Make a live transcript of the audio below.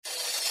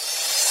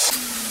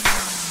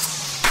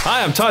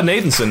Hi, I'm Todd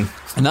Nathanson.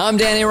 And I'm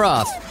Danny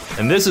Roth.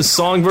 And this is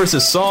Song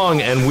vs. Song,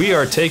 and we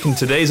are taking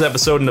today's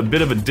episode in a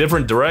bit of a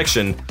different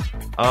direction.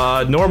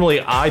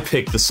 Normally, I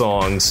pick the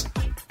songs,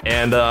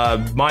 and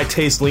my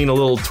tastes lean a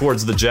little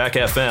towards the Jack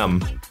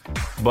FM,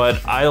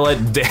 but I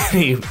let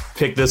Danny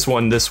pick this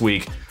one this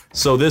week.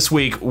 So this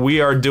week,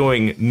 we are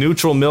doing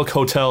Neutral Milk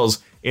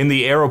Hotels in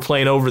the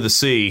Aeroplane Over the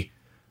Sea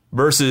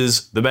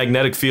versus the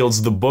Magnetic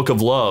Fields' The Book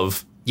of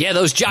Love. Yeah,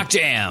 those jock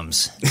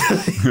jams.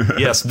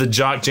 Yes, the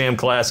Jock Jam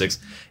classics.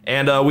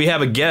 And we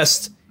have a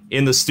guest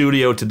in the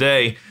studio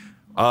today.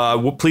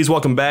 Please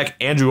welcome back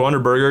Andrew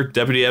Unterberger,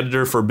 deputy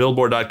editor for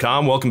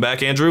Billboard.com. Welcome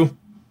back, Andrew.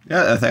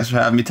 Yeah, thanks for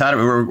having me, Todd.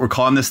 We're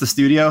calling this the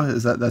studio.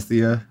 That's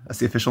the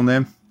official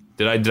name?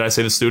 Did I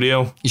say the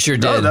studio? You sure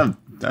did.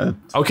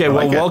 Okay,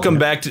 well, welcome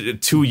back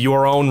to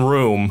your own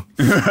room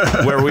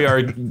where we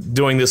are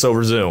doing this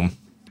over Zoom.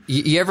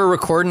 You ever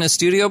record in a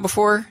studio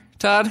before,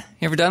 Todd?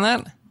 You ever done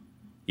that?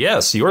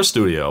 Yes, your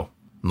studio.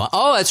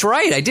 Oh, that's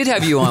right. I did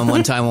have you on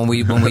one time when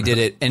we did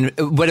it,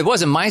 but it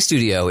wasn't my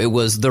studio. It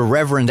was the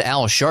Reverend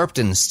Al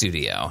Sharpton's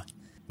studio.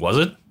 Was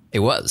it? It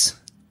was.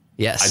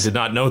 Yes. I did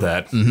not know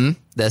that. Mm-hmm.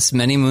 That's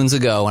many moons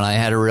ago when I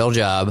had a real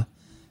job.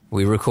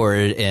 We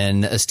recorded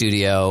in a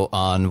studio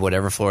on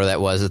whatever floor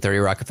that was at 30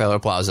 Rockefeller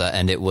Plaza,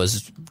 and it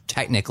was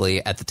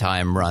technically at the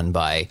time run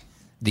by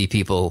the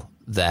people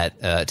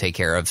that take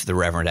care of the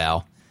Reverend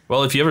Al.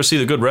 Well, if you ever see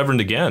the good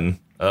Reverend again,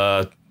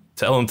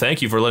 tell him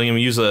thank you for letting him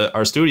use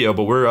our studio.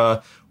 But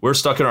we're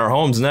stuck in our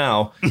homes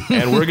now,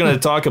 and we're going to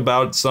talk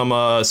about some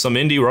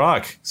indie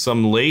rock,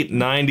 some late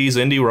 '90s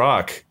indie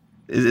rock.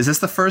 Is this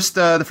the first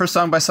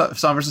song by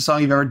Song vs.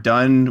 Song you've ever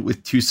done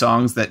with two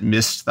songs that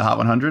missed the Hot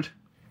 100?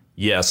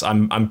 Yes,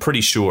 I'm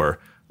pretty sure.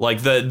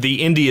 Like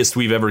the indiest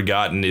we've ever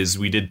gotten is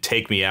we did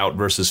Take Me Out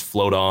versus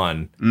Float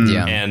On.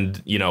 Yeah. And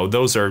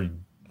those are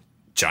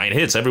giant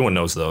hits. Everyone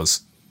knows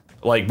those.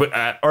 Like, but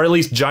or at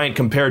least giant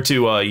compared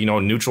to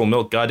Neutral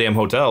Milk Goddamn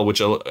Hotel, which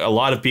a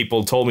lot of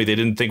people told me they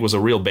didn't think was a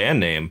real band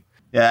name.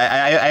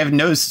 Yeah, I have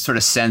no sort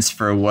of sense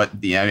for what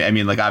I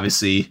mean, like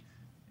obviously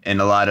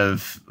in a lot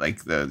of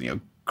like the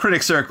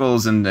critic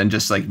circles and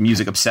just like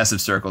music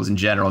obsessive circles in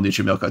general,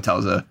 Neutral Milk Hotel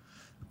is a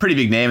pretty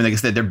big name, and like I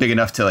said, they're big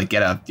enough to like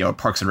get a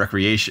Parks and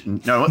Recreation.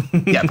 No,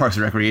 yeah, Parks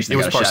and Recreation. It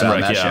was Parks and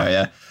Rec,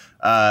 show,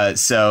 yeah.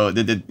 So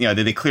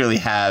they clearly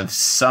have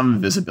some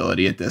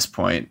visibility at this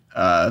point,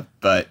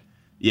 but.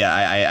 Yeah,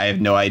 I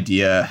have no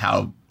idea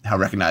how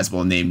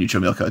recognizable a name Neutral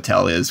Milk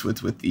Hotel is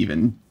with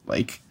even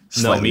like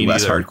slightly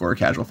less hardcore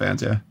casual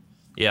fans. Yeah.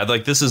 Yeah,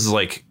 like this is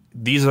like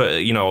these are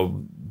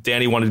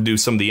Danny wanted to do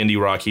some of the indie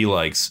rock he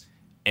likes,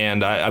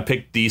 and I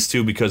picked these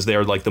two because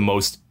they're like the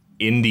most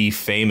indie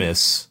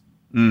famous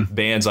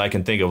bands I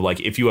can think of. Like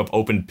if you have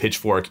opened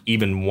Pitchfork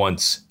even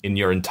once in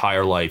your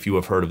entire life, you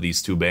have heard of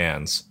these two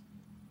bands.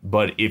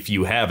 But if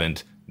you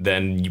haven't,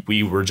 then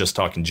we were just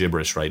talking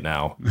gibberish right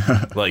now.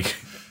 Like.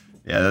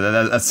 Yeah,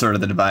 that's sort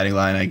of the dividing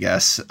line, I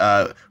guess.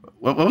 What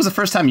was the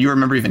first time you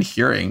remember even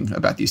hearing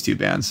about these two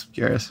bands?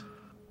 Curious.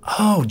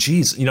 Oh,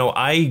 geez.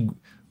 I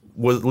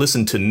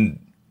listened to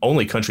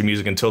only country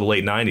music until the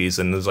late 90s,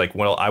 and it was like,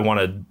 well, I want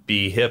to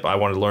be hip. I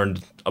want to learn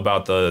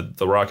about the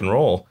rock and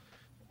roll.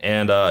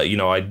 And,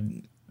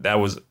 that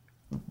was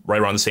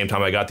right around the same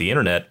time I got the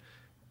internet.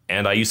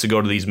 And I used to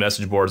go to these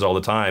message boards all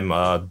the time.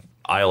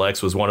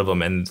 ILX was one of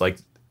them, and like,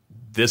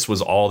 this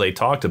was all they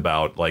talked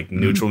about, like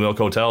Neutral Milk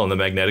Hotel and the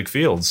Magnetic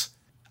Fields.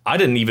 I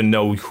didn't even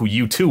know who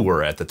you two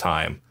were at the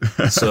time.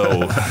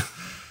 So,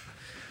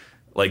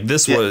 like,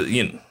 this was,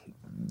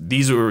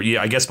 these were,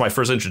 I guess, my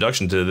first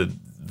introduction to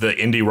the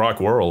indie rock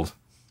world.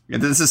 Yeah,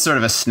 this is sort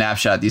of a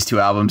snapshot, these two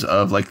albums,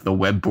 of like the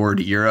web board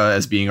era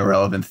as being a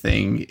relevant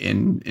thing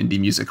in indie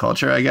music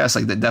culture, I guess.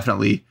 Like, that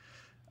definitely,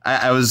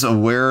 I was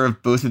aware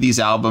of both of these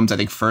albums, I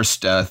think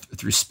first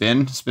through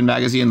Spin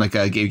Magazine, like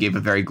gave a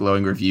very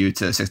glowing review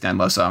to 69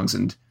 Love Songs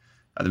and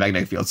the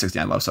Magnetic Field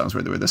 69 Love Songs,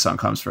 where the song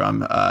comes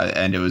from.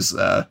 And it was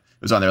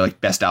on their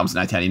like best albums of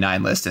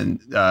 1999 list. And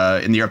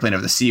In the Airplane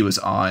Over the Sea was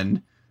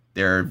on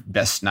their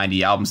best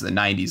 90 albums of the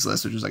 90s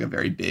list, which was like a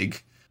very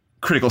big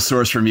critical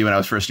source for me when I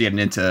was first getting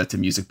into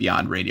music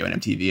beyond radio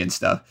and MTV and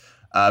stuff.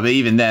 But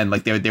even then,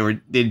 like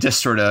they just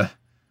sort of,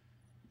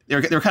 they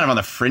were kind of on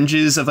the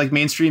fringes of like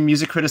mainstream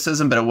music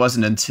criticism, but it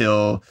wasn't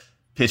until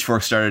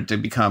Pitchfork started to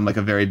become like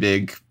a very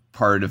big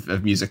part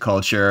of music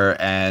culture.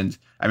 And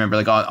I remember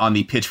like on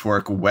the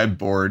Pitchfork web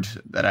board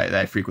that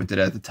I frequented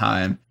at the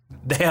time.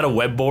 They had a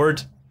web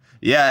board?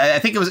 Yeah, I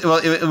think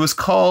it was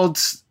called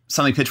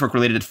something Pitchfork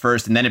related at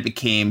first, and then it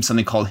became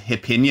something called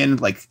Hipinion,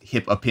 like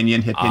Hip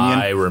Opinion.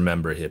 I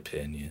remember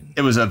Hipinion.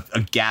 It was a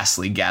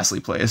ghastly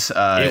place.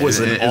 It was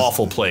an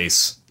awful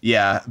place.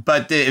 Yeah,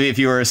 but if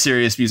you were a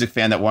serious music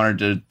fan that wanted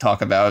to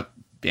talk about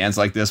bands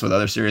like this with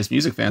other serious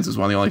music fans, it was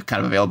one of the only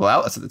kind of available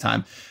outlets at the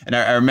time. And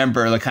I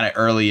remember like kind of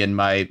early in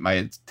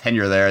my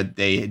tenure there,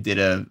 they did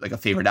a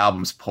favorite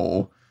albums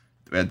poll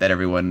that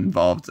everyone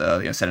involved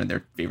sent in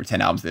their favorite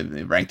 10 albums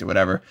they ranked or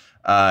whatever.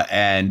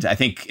 And I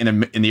think in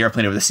the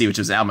Airplane Over the Sea, which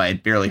was an album I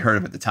had barely heard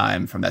of at the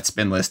time from that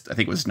spin list, I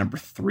think it was number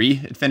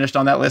 3. It finished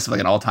on that list of like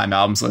an all-time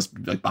albums list,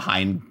 like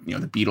behind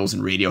the Beatles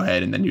and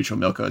Radiohead and then Neutral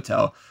Milk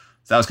Hotel.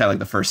 So that was kind of like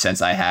the first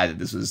sense I had that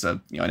this was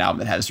an album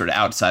that had a sort of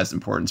outsized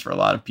importance for a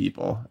lot of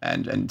people,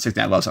 and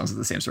 69 Love Songs is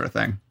the same sort of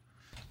thing.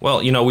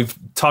 Well, we've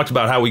talked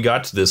about how we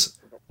got to this.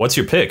 What's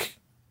your pick?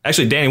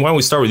 Actually, Danny, why don't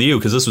we start with you,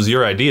 because this was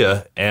your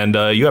idea, and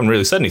you haven't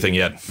really said anything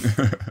yet.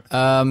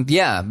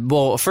 Yeah.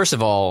 Well, first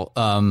of all,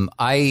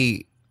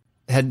 I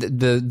had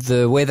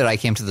the way that I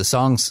came to the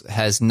songs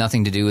has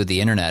nothing to do with the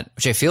internet,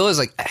 which I feel is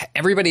like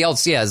everybody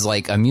else, is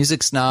like a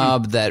music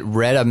snob that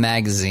read a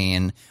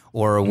magazine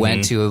or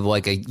went to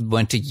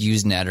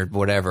Usenet or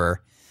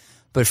whatever.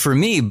 But for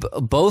me,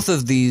 both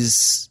of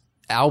these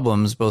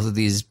albums, both of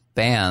these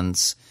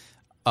bands,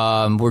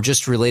 were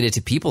just related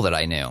to people that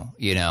I knew.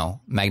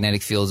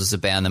 Magnetic Fields is a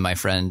band that my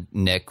friend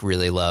Nick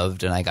really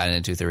loved, and I got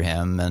into through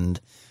him. And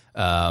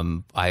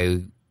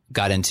I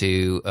got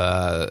into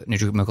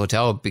Neutral Milk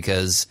Hotel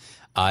because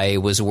I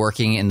was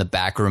working in the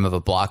back room of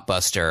a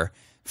Blockbuster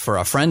for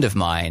a friend of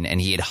mine,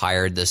 and he had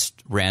hired this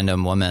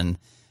random woman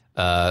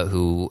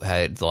who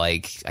had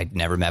I'd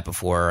never met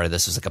before.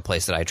 This was like a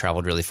place that I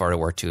traveled really far to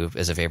work to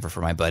as a favor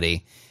for my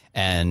buddy,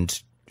 and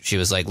she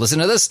was like, listen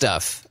to this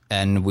stuff.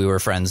 And we were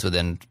friends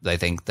within, I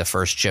think, the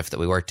first shift that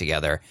we worked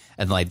together.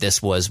 And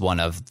this was one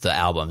of the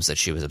albums that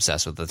she was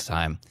obsessed with at the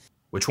time.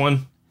 Which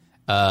one?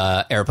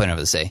 Airplane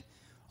Over the Sea.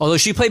 Although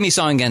she played me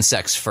Song Against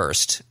Sex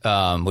first,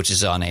 which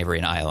is on Avery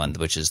and Island,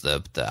 which is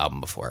the album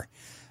before.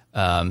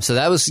 So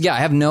that was, I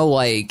have no,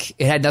 it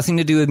had nothing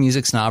to do with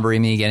music snobbery,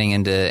 me getting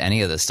into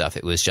any of this stuff.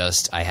 It was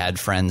just, I had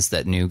friends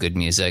that knew good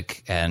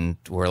music and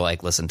were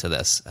like, listen to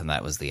this. And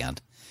that was the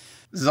end.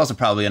 This is also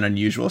probably an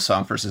unusual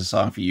song versus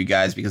song for you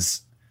guys,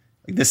 because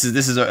this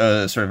is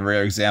a sort of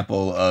rare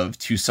example of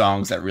two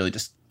songs that really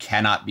just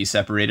cannot be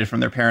separated from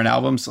their parent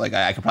albums.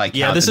 I could probably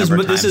count this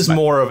is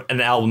more of an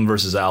album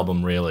versus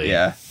album, really.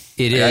 Yeah,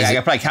 it is. I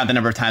could probably count the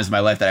number of times in my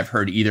life that I've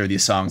heard either of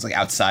these songs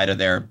outside of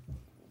their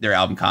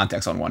album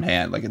context on one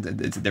hand.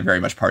 They're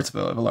very much parts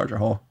of a larger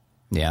whole.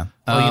 Yeah.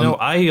 Well,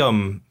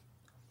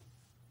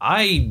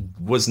 I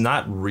was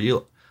not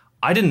real.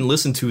 I didn't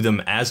listen to them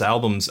as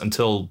albums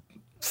until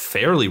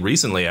fairly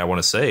recently, I want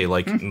to say,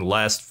 in the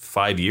last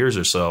 5 years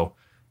or so.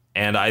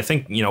 And I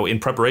think, in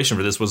preparation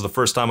for this was the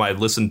first time I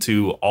listened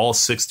to all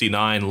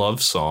 69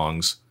 Love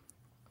Songs.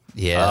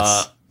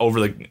 Yes.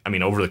 Over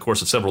the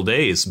course of several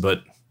days,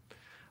 but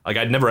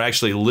I'd never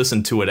actually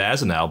listened to it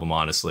as an album,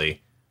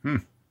 honestly.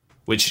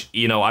 Which,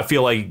 I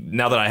feel like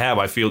now that I have,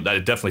 I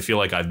definitely feel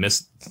like I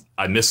missed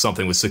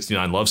something with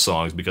 69 Love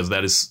Songs, because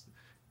that is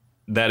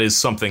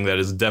something that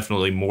is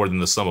definitely more than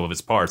the sum of its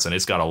parts, and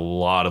it's got a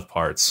lot of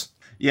parts.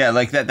 Yeah,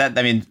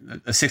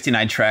 a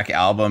 69 track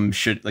album you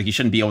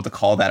shouldn't be able to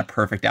call that a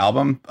perfect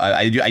album.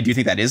 I do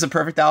think that is a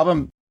perfect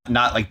album,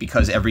 not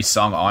because every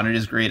song on it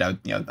is great.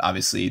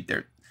 Obviously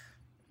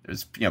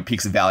there's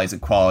peaks and valleys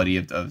and quality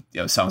of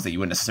songs that you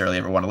wouldn't necessarily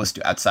ever want to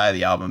listen to outside of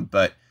the album,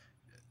 but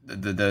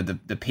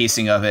the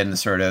pacing of it and the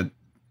sort of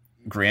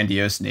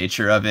grandiose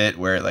nature of it,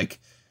 where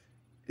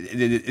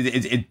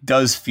it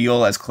does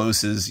feel as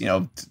close as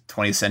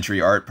 20th century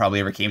art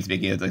probably ever came to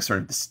making it sort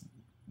of this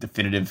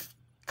definitive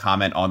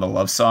comment on the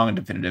love song and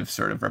definitive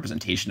sort of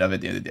representation of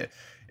it. It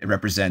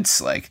represents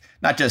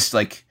not just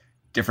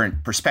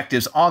different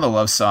perspectives on the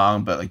love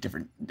song, but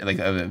different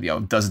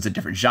dozens of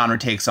different genre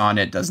takes on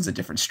it, dozens of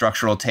different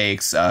structural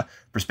takes,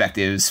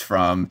 perspectives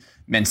from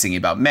men singing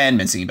about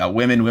men singing about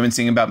women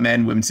singing about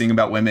men, women singing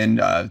about women,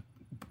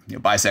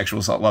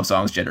 bisexual love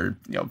songs, gender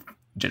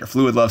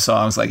fluid love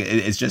songs.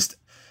 It's just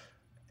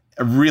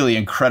a really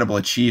incredible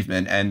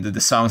achievement. And the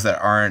songs that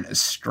aren't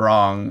as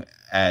strong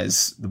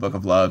as The Book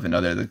of Love and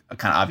other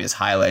kind of obvious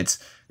highlights,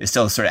 they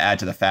still sort of add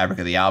to the fabric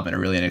of the album in a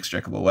really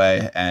inextricable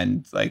way.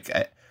 And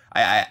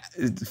I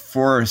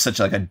for such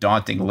a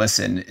daunting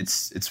listen,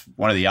 it's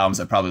one of the albums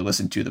I probably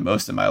listened to the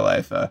most in my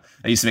life. I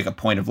used to make a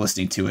point of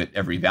listening to it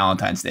every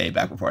Valentine's Day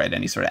back before I had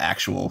any sort of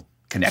actual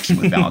connection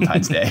with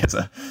Valentine's Day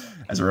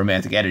as a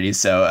romantic entity.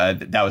 So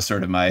that was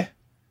sort of my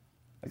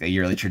a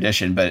yearly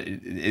tradition. But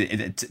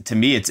to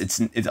me, it's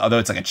although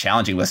it's a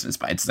challenging listen,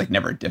 it's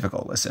never a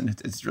difficult listen.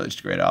 It's really just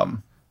a great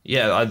album.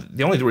 Yeah,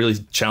 the only really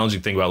challenging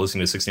thing about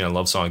listening to 69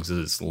 Love Songs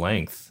is its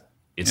length.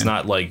 It's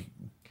not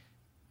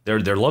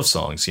they're love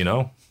songs,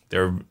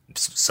 They're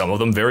some of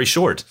them very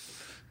short.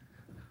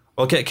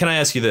 Well, can I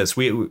ask you this?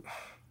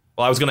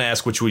 I was going to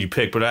ask which would you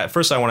pick, but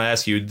first I want to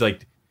ask you,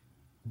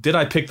 did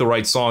I pick the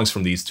right songs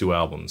from these two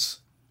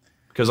albums?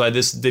 Because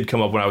this did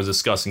come up when I was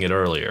discussing it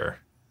earlier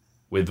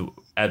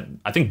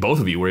I think both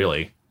of you,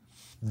 really.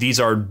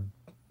 These are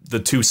the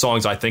two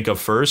songs I think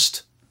of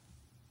first.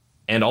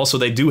 And also,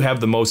 they do have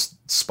the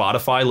most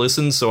Spotify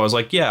listens, so I was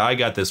like, yeah, I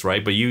got this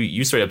right. But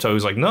you straight up told me,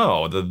 was like,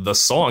 no, the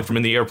song from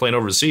In the Airplane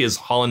Over the Sea is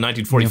Holland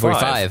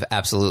 1945.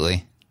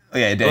 Absolutely. Oh,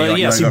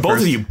 yeah, see,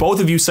 both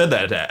of you said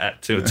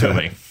that to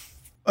me.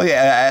 Oh,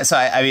 yeah, so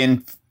I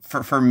mean,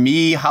 for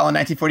me, Holland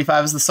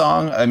 1945 is the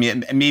song. I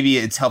mean, maybe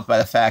it's helped by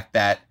the fact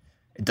that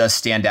it does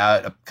stand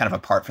out kind of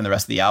apart from the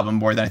rest of the album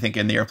more than I think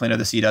In the Airplane Over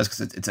the Sea does,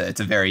 because it's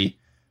a very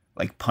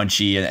like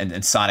punchy and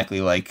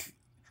sonically like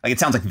it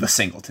sounds like the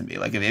single to me.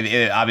 Like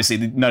obviously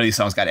none of these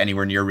songs got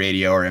anywhere near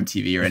radio or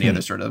MTV or any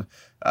other sort of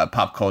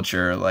pop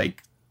culture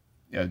like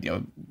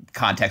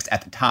context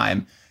at the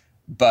time.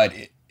 But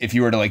if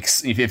you were to like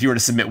if you were to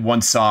submit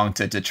one song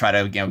to try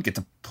to get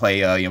to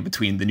play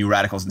between the New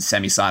Radicals and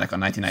Semisonic on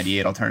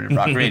 1998 alternative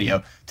rock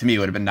radio, to me it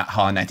would have been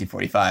Holland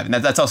 1945, and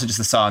that's also just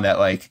the song that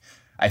like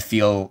I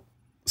feel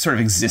sort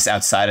of exists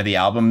outside of the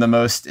album the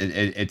most.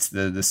 It's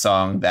the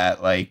song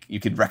that like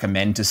you could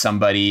recommend to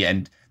somebody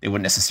and they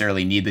wouldn't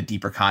necessarily need the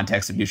deeper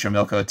context of Neutral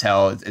Milk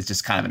Hotel. It's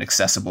just kind of an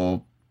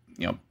accessible,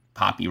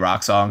 poppy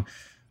rock song.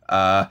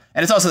 And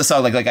it's also the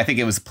song like I think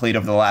it was played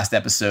over the last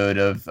episode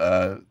of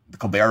the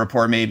Colbert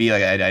Report, maybe.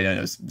 Like I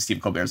know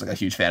Stephen Colbert's like a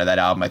huge fan of that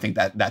album. I think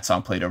that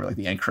song played over like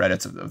the end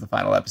credits of the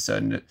final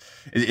episode, and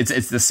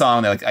it's the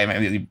song that like when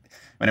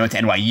I went to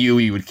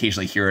NYU, you would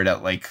occasionally hear it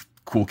at like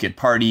cool kid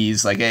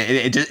parties. Like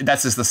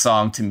that's just the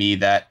song to me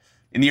that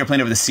In the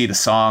Airplane Over the Sea, the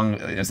song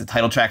is the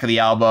title track of the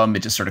album. It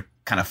just sort of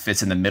kind of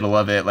fits in the middle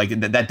of it. Like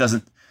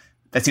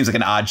that seems like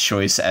an odd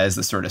choice as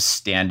the sort of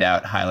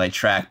standout highlight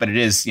track, but it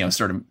is,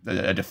 sort of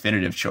a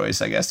definitive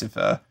choice, I guess. If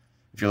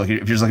you're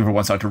just looking for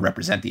one song to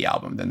represent the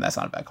album, then that's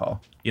not a bad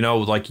call.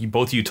 Like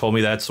both of you told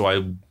me that, so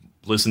I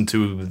listened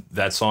to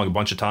that song a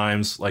bunch of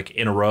times, like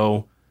in a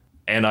row,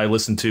 and I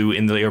listened to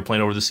In the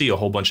Airplane Over the Sea a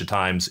whole bunch of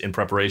times in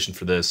preparation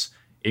for this,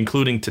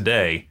 including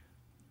today.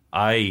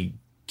 I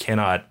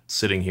cannot,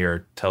 sitting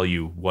here, tell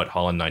you what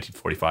Holland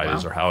 1945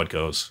 is or how it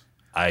goes.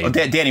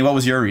 Danny, what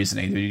was your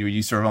reasoning? Were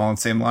you sort of all on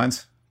the same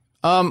lines?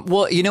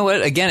 Well, you know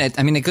what? Again,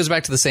 it goes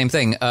back to the same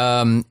thing.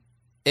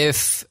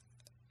 If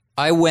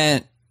I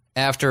went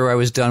after I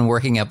was done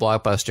working at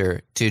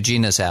Blockbuster to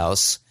Gina's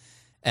house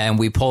and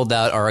we pulled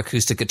out our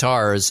acoustic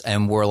guitars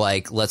and were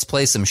like, let's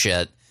play some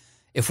shit.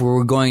 If we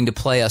were going to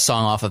play a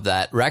song off of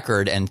that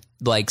record and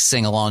like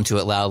sing along to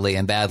it loudly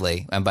and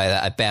badly, and by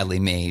that badly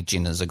me,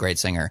 Gina's a great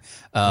singer.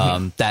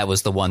 That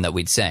was the one that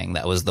we'd sing.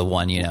 That was the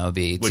one,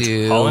 be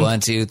 2, 1,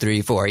 2,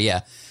 3, 4.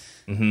 Yeah.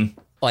 Mm-hmm.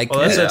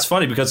 That's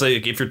funny because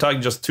like, if you're talking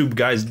just two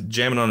guys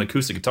jamming on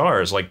acoustic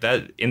guitars like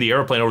that, In the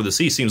Airplane Over the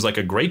Sea seems like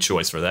a great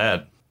choice for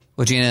that.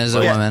 Well, Gina is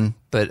a woman,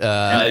 but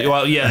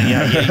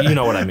yeah, you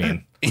know what I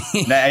mean.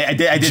 I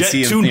did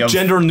see two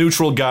gender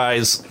neutral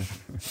guys.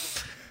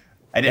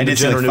 I did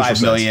see like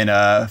 5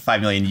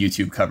 million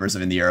YouTube covers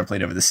of In the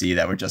Airplane Over the Sea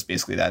that were just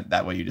basically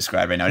that what you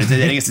described right now. I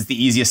guess it's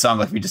the easiest song.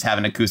 Like if you just have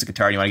an acoustic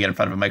guitar and you want to get in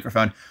front of a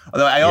microphone.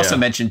 Although I also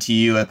mentioned to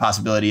you a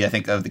possibility, I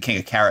think, of The King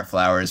of Carrot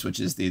Flowers, which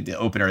is the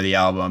opener of the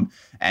album.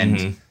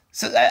 And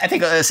so I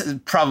think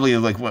probably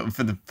like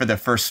for the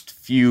first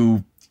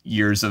few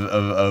years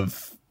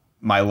of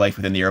my life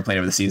within the Airplane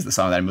Over the Sea is the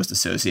song that I'm most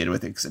associated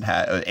with it, because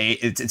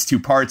it's 2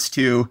 parts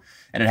too.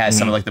 And it has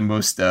some of like the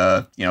most,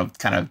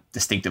 kind of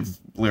distinctive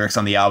lyrics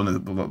on the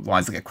album, the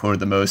lines that get quoted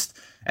the most.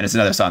 And it's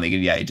another song that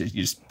you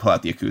just pull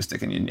out the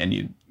acoustic and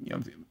you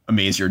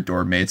amaze your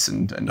dorm mates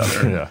and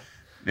other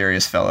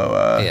various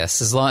fellow.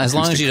 Yes, as long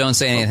as you don't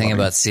say anything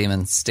about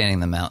seamen standing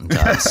the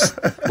mountaintops,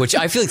 which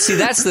I feel like, see,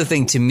 that's the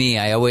thing to me.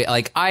 I always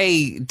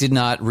I did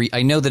not.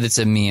 I know that it's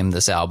a meme,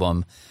 this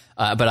album,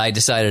 but I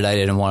decided I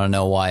didn't want to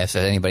know why. If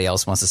anybody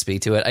else wants to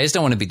speak to it, I just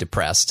don't want to be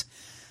depressed.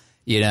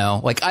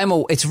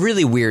 It's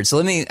really weird. So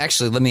let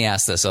me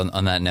ask this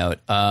on that note.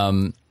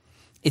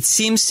 It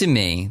seems to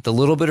me, the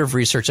little bit of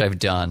research I've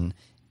done,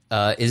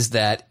 is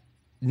that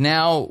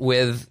now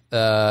with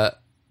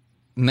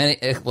many,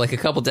 like a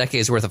couple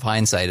decades worth of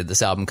hindsight of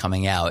this album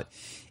coming out,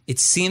 it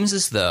seems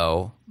as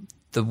though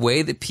the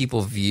way that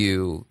people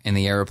view In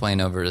the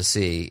Airplane Over the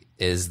Sea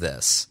is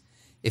this.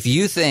 If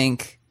you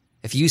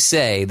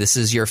say this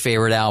is your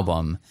favorite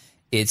album,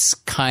 it's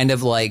kind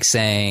of like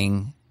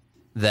saying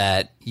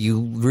that you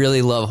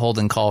really love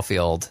Holden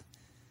Caulfield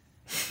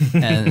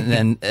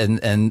and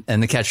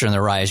The Catcher in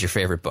the Rye is your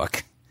favorite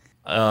book.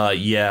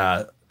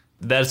 Yeah,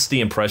 that's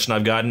the impression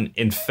I've gotten.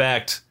 In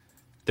fact,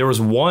 there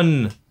was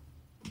one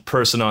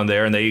person on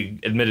there, and they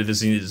admitted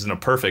this isn't a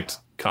perfect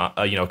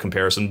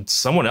comparison.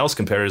 Someone else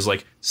compared it as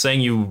like saying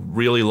you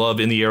really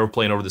love In the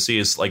Airplane Over the Sea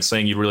is like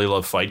saying you really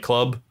love Fight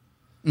Club.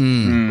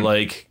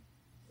 Like,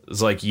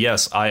 it's like,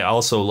 yes, I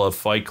also love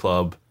Fight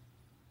Club,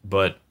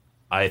 but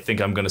I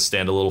think I'm going to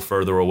stand a little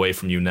further away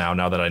from you now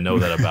that I know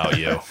that about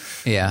you.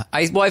 Yeah.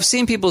 I've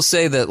seen people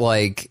say that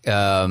like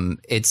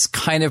it's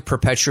kind of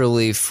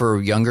perpetually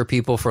for younger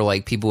people, for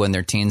like people in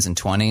their teens and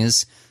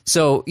 20s.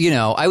 So,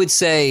 I would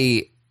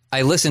say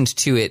I listened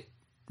to it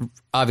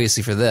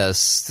obviously for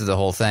this, through the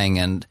whole thing,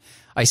 and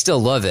I still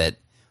love it,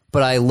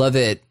 but I love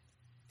it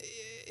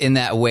in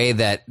that way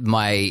that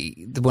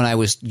when I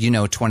was,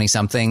 20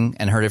 something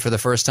and heard it for the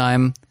first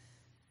time,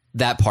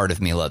 that part of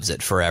me loves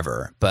it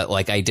forever. But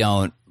like, I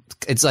don't.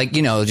 It's like,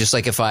 just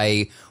like if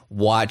I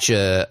watch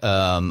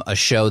a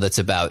show that's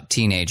about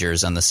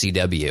teenagers on the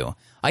CW,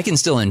 I can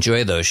still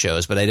enjoy those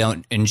shows, but I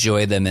don't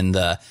enjoy them in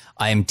the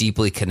I am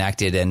deeply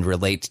connected and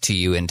relate to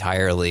you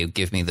entirely,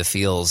 give me the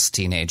feels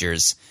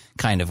teenagers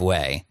kind of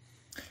way.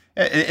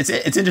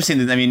 It's interesting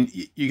that, I mean,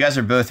 you guys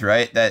are both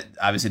right that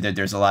obviously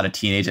there's a lot of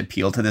teenage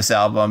appeal to this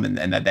album,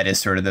 and that is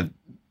sort of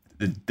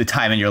the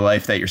time in your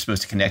life that you're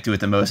supposed to connect to it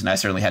the most. And I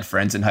certainly had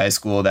friends in high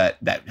school that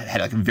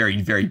had like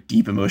very, very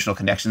deep emotional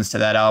connections to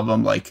that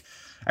album. Like,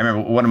 I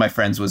remember one of my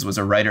friends was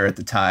a writer at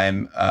the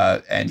time,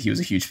 and he was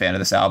a huge fan of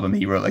this album.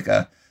 He wrote like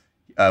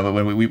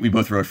when we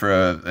both wrote for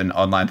an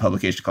online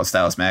publication called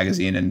Stylus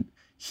Magazine, and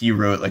he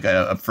wrote like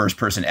a first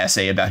person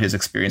essay about his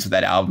experience with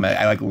that album.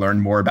 I like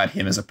learned more about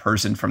him as a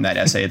person from that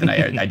essay than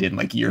I did in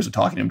like years of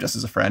talking to him just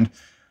as a friend.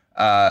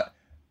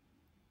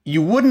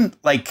 You wouldn't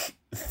like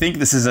think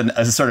this is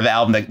a sort of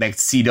album that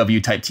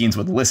CW type teens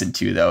would listen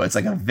to, though. It's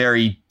like a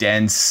very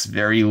dense,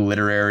 very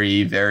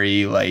literary,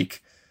 very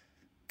like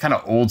kind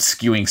of old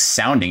skewing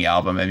sounding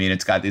album. I mean,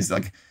 it's got these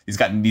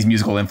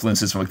musical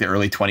influences from like the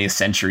early 20th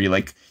century,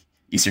 like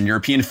Eastern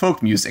European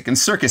folk music and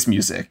circus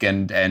music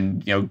and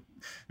you know,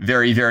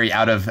 very, very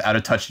out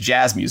of touch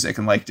jazz music,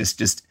 and like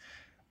just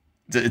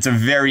it's a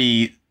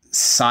very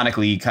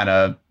sonically kind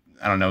of,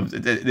 I don't know,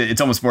 it's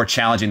almost more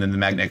challenging than the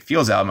Magnetic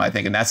Fields album, I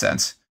think, in that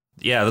sense.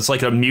 Yeah, that's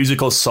like a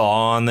musical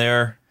saw on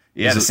there.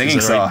 Yeah, the singing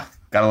saw. Right?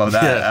 Gotta love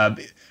that.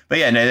 Yeah. But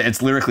yeah, and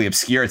it's lyrically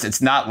obscure.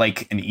 It's not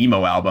like an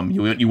emo album.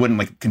 You wouldn't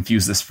like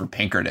confuse this for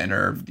Pinkerton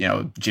or, you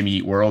know, Jimmy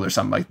Eat World or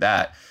something like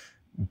that.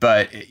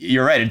 But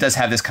you're right. It does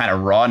have this kind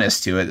of rawness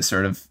to it, this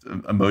sort of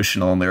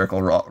emotional and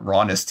lyrical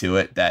rawness to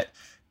it that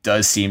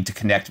does seem to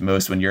connect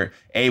most when you're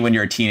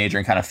a teenager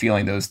and kind of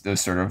feeling those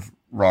sort of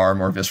raw,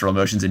 more visceral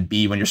emotions, and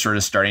B, when you're sort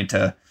of starting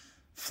to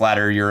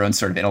flatter your own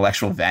sort of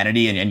intellectual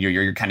vanity and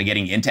you're kind of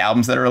getting into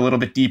albums that are a little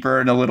bit deeper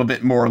and a little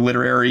bit more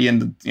literary.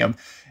 And, you know,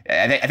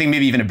 I think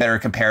maybe even a better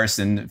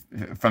comparison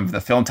from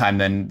the film time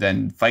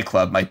than Fight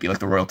Club might be like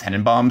the Royal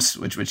Tenenbaums,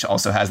 which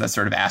also has that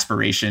sort of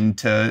aspiration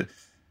to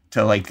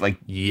like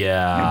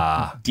yeah,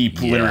 you know,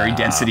 deep literary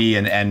density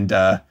and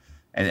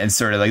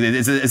sort of like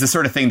it's a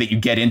sort of thing that you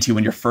get into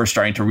when you're first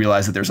starting to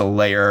realize that there's a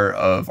layer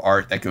of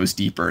art that goes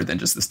deeper than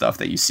just the stuff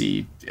that you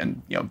see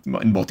in, you know,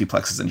 in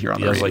multiplexes and here on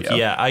the radio. Like,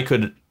 yeah, I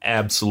could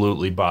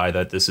absolutely buy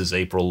that this is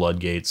April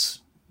Ludgate's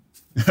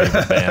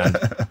favorite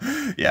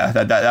band. Yeah,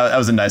 that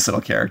was a nice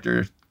little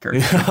character.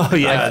 Oh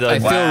yeah, I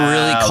feel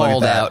really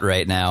called out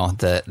right now.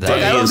 I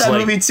love that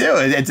movie too.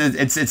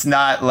 It's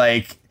not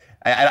like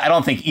I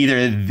don't think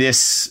either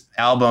this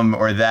album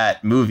or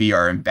that movie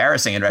are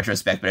embarrassing in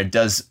retrospect, but it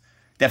does.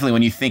 Definitely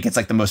when you think it's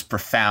like the most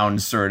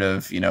profound sort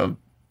of, you know,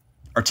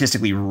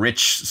 artistically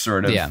rich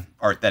sort of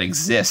art that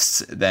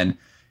exists, then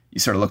you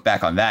sort of look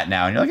back on that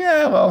now and you're like,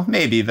 yeah, well,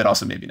 maybe, but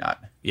also maybe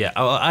not. Yeah,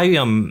 I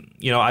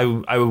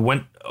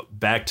went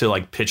back to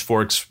like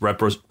Pitchfork's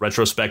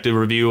retrospective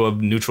review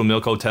of Neutral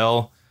Milk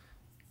Hotel,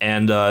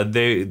 and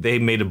they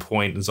made a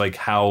point. It's like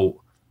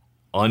how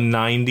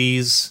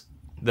un-90s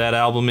that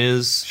album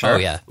is. Sure. Oh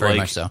yeah, very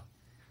much so.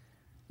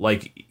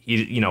 Like,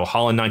 you know,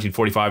 Holland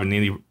 1945 and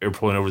the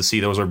Airplane Over the Sea,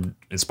 those are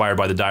inspired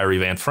by the Diary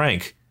of Anne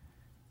Frank.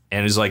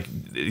 And he's like,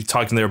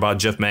 talking there about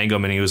Jeff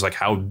Mangum, and he was like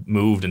how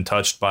moved and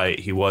touched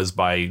he was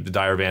by the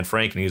Diary of Anne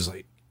Frank. And he was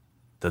like,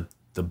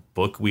 the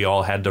book we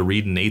all had to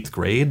read in 8th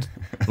grade?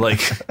 Like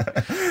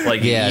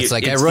yeah, it's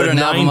like I wrote an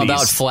album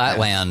about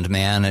Flatland,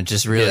 man. It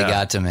just really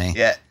got to me.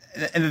 Yeah.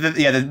 And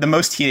the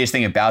most teenage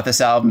thing about this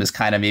album is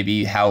kind of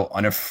maybe how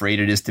unafraid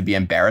it is to be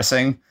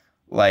embarrassing.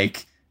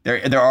 Like,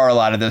 there are a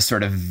lot of those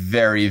sort of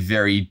very,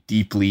 very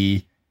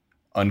deeply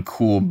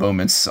uncool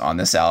moments on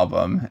this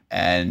album,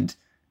 and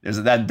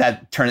there's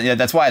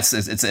that's why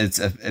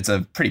it's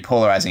a pretty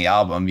polarizing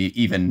album,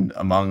 even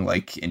among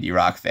like indie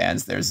rock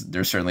fans. There's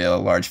certainly a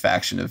large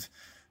faction of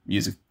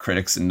music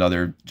critics and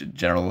other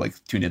general like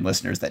tuned in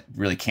listeners that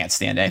really can't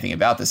stand anything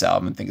about this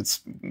album and think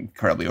it's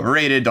incredibly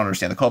overrated, don't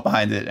understand the cult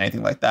behind it,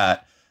 anything like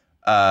that.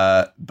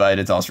 But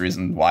it's also a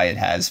reason why it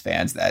has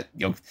fans that,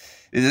 you know,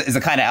 is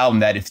the kind of album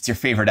that if it's your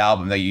favorite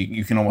album that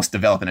you can almost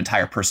develop an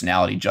entire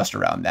personality just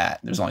around that.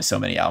 There's only so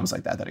many albums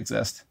like that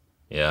exist.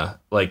 Yeah.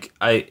 Like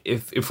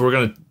if we're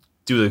going to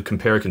do the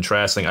compare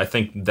contrast thing, I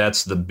think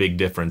that's the big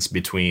difference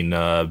between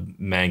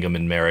Mangum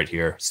and Merritt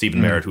here.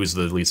 Stephen Merritt, who's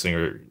the lead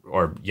singer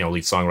or, you know,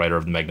 lead songwriter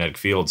of the Magnetic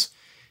Fields,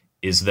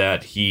 is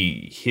that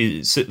the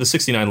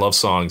 69 Love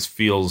Songs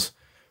feels,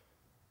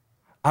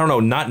 I don't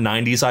know, not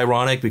 90s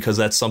ironic because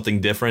that's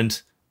something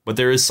different, but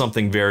there is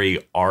something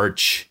very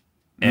arch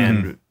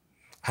and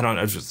I don't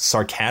know,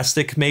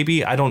 sarcastic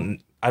maybe. I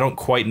don't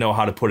quite know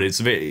how to put it. It's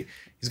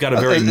he's got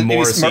a very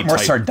Morrissey more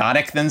type,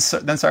 sardonic than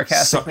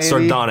sarcastic. Maybe?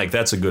 Sardonic,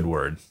 that's a good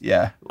word.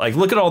 Yeah. Like,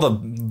 look at all the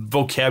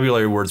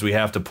vocabulary words we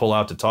have to pull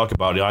out to talk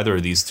about either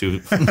of these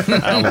two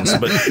albums.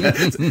 But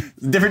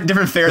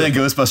different fare than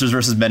Ghostbusters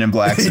versus Men in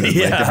Black. So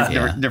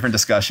different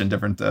discussion,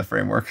 different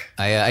framework.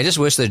 I just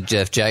wish that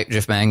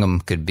Jeff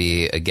Mangum could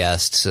be a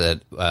guest so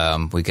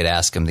that we could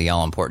ask him the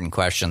all important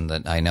question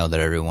that I know that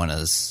everyone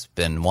has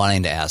been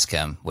wanting to ask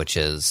him, which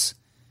is,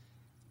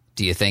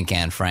 do you think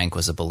Anne Frank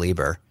was a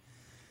believer?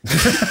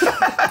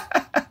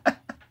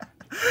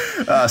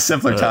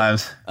 Simpler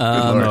times.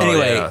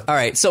 Anyway, all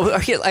right. So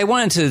I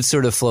wanted to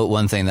sort of float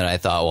one thing that I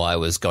thought while I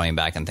was going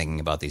back and thinking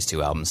about these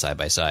two albums side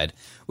by side,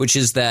 which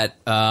is that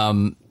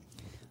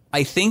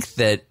I think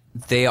that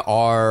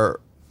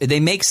they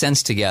make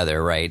sense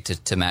together, right?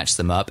 To match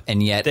them up,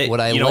 and yet what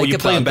I like you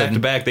play them about back to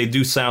back, they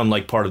do sound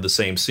like part of the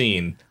same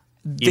scene.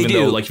 Even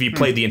though, like, if you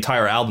played the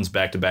entire albums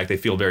back to back, they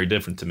feel very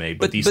different to me.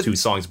 But these two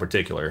songs in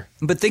particular.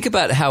 But think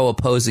about how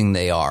opposing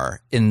they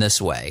are in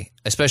this way,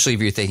 especially if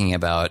you're thinking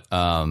about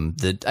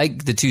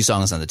the two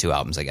songs on the two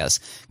albums, I guess.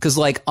 Because,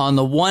 like, on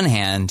the one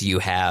hand, you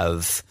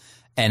have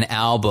an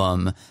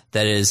album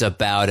that is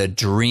about a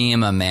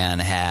dream a man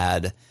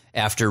had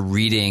after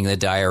reading the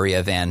Diary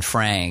of Anne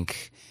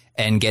Frank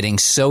and getting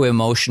so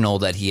emotional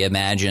that he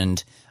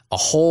imagined a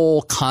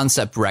whole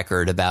concept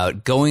record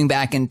about going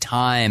back in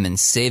time and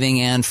saving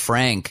Anne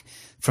Frank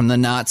from the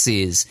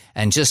Nazis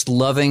and just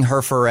loving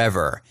her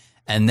forever.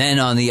 And then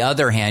on the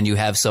other hand, you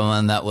have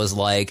someone that was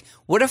like,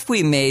 what if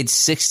we made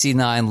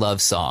 69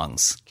 love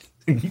songs?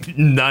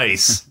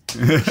 Nice.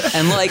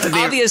 And, like,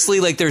 obviously,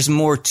 like, there's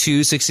more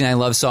to 69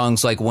 love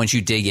songs, like, once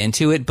you dig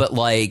into it, but,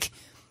 like,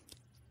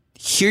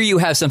 here you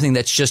have something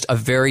that's just a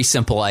very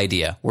simple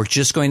idea. We're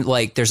just going,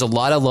 like, there's a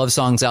lot of love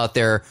songs out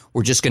there.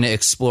 We're just going to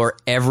explore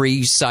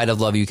every side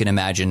of love you can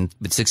imagine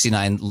with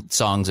 69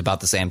 songs about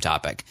the same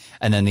topic.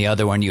 And then the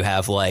other one you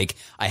have, like,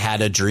 I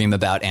had a dream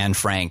about Anne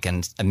Frank,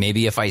 and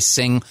maybe if I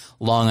sing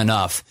long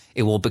enough,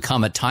 it will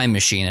become a time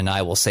machine and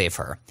I will save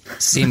her.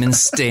 Semen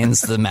stains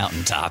the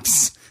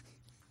mountaintops.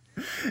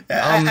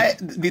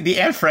 The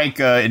Anne Frank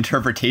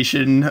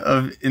interpretation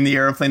of In the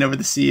Aeroplane Over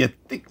the Sea, I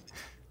think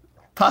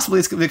possibly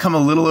it's become a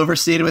little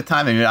overstated with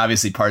time. I mean,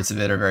 obviously parts of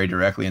it are very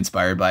directly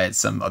inspired by it.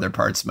 Some other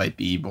parts might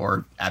be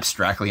more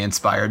abstractly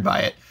inspired by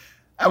it.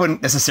 I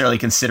wouldn't necessarily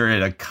consider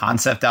it a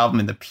concept album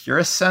in the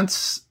purest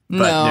sense,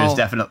 but there's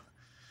definitely...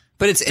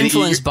 But it's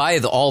influenced by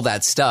all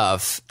that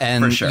stuff.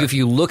 And sure. If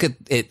you look at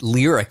it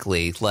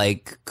lyrically,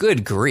 like,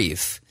 good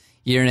grief.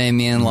 You know what I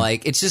mean? Mm-hmm.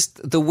 Like, it's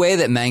just the way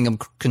that Mangum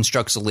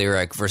constructs a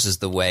lyric versus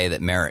the way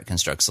that Merritt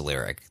constructs a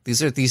lyric.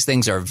 These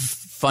things are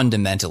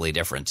fundamentally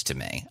different to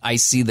me. I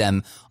see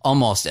them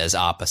almost as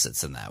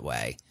opposites in that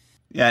way.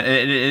 Yeah,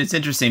 it's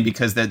interesting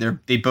because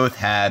they both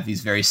have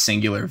these very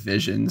singular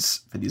visions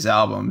for these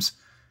albums,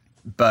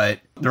 but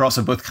they're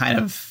also both kind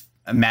of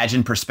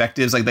imagined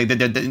perspectives. Like,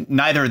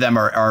 neither of them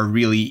are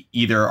really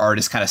either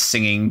artists kind of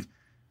singing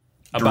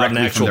about an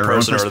actual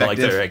person, or like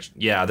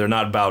they're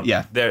not about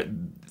they're,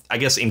 I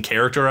guess, in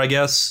character, I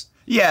guess.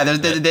 Yeah,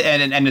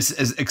 and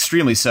it's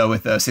extremely so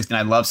with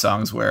 69 Love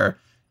Songs, where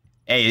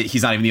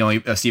he's not even the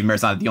only, Stephen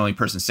Merritt's not the only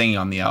person singing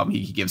on the album.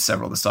 He gives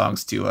several of the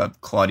songs to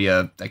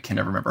Claudia, I can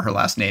never remember her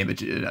last name, but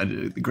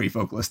the great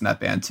vocalist in that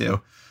band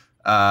too.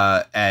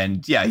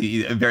 And yeah,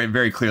 very,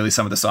 very clearly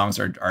some of the songs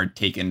are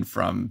taken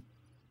from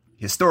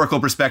historical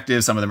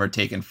perspectives. Some of them are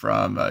taken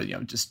from,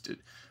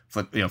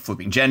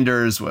 flipping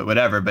genders,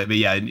 whatever. But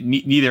yeah,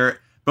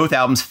 both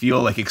albums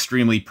feel like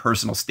extremely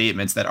personal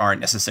statements that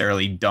aren't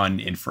necessarily done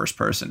in first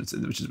person,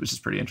 which is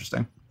pretty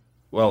interesting.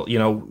 Well,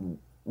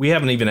 we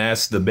haven't even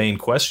asked the main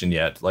question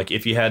yet. Like,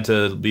 if you had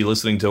to be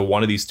listening to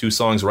one of these two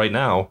songs right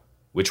now,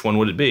 which one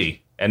would it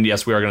be? And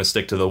yes, we are going to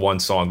stick to the one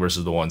song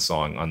versus the one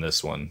song on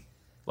this one.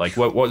 Like,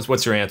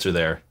 what's your answer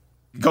there?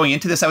 Going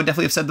into this, I would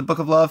definitely have said The Book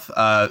of Love.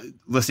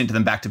 Listening to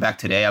them back to back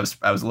today, I was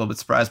a little bit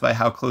surprised by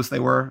how close they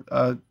were,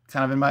 kind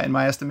of in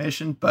my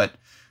estimation. But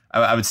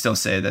I would still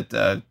say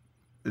that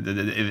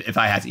if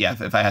I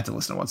had to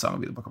listen to one song, it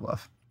would be The Book of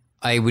Love.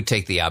 I would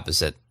take the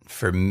opposite.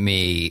 For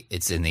me,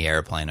 it's In the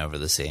Airplane Over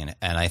the Sea.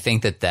 And I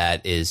think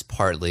that is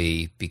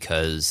partly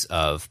because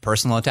of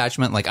personal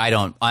attachment. Like,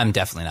 I'm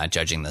definitely not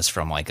judging this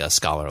from, like, a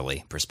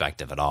scholarly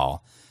perspective at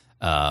all.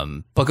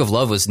 Book of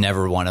Love was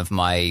never one of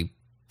my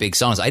big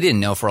songs. I didn't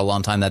know for a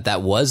long time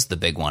that was the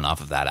big one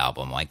off of that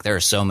album. Like, there are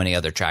so many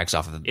other tracks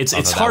off of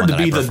it's hard to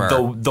be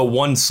the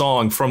one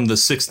song from the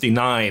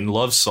 69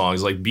 love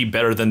songs, like, be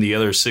better than the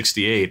other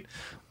 68.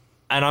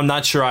 And I'm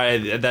not sure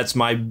that's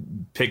my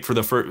pick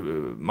for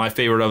my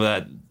favorite of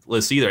that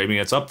list either. I mean,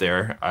 it's up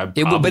there.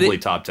 Probably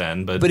top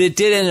 10. But it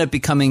did end up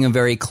becoming a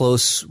very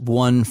close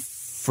one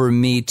for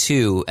me,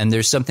 too. And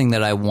there's something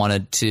that I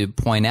wanted to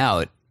point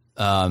out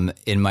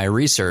in my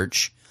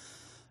research.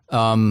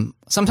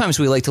 Sometimes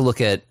we like to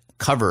look at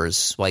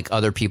covers, like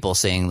other people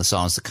singing the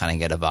songs to kind of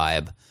get a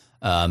vibe.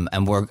 And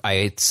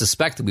I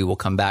suspect that we will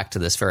come back to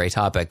this very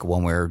topic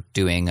when we're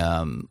doing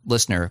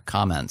listener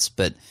comments.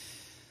 But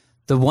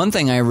the one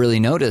thing I really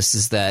noticed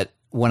is that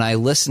when I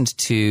listened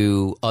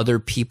to other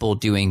people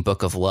doing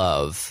Book of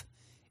Love,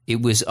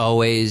 it was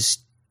always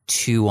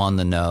too on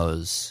the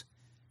nose,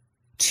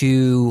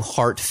 too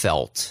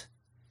heartfelt,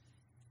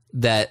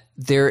 that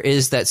there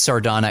is that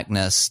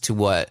sardonicness to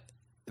what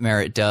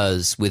Merritt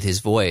does with his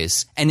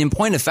voice. And in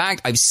point of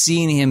fact, I've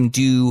seen him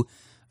do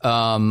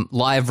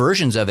live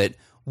versions of it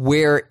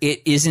where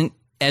it isn't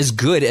as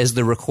good as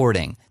the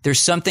recording. There's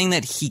something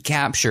that he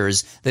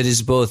captures that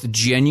is both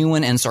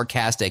genuine and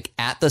sarcastic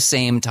at the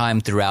same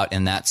time throughout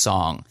in that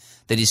song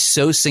that is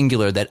so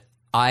singular that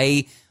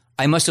I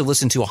must have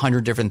listened to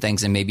 100 different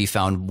things and maybe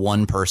found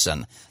one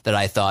person that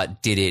I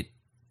thought did it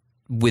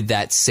with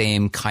that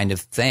same kind of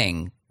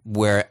thing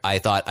where I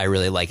thought I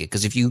really like it.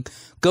 Because if you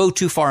go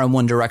too far in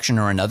one direction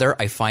or another,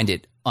 I find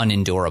it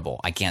unendurable.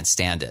 I can't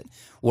stand it.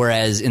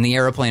 Whereas in the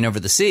Aeroplane Over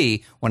the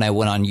Sea, when I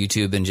went on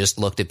YouTube and just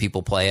looked at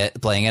people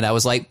playing it, I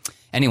was like,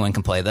 anyone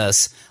can play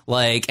this.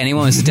 Like,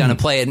 anyone would sit down and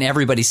play it, and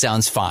everybody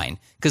sounds fine.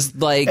 Because,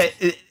 like...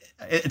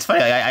 It's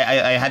funny.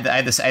 I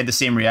had the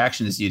same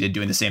reaction as you did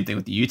doing the same thing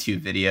with the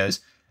YouTube videos.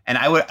 And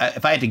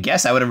if I had to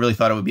guess, I would have really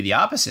thought it would be the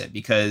opposite,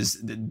 because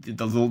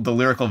the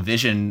lyrical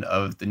vision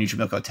of the Neutral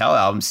Milk Hotel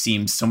album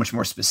seems so much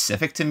more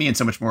specific to me, and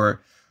so much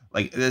more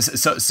like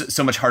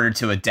so much harder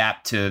to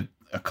adapt to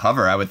a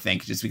cover, I would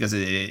think, just because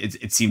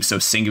it seems so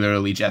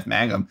singularly Jeff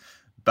Mangum.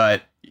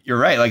 But you're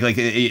right. Like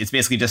it's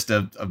basically just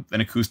an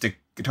acoustic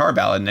guitar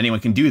ballad, and anyone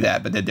can do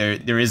that. But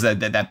there is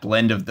that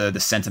blend of the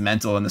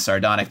sentimental and the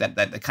sardonic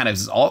that kind of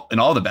is in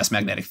all the best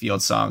Magnetic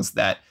Field songs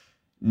that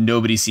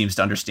nobody seems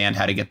to understand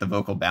how to get the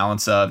vocal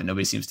balance of, and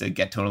nobody seems to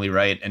get tonally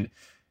right. And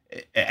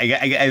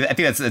I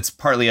think that's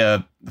partly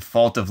the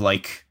fault of,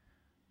 like,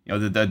 you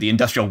know, the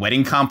industrial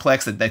wedding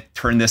complex that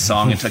turned this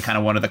song into kind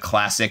of one of the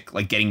classic,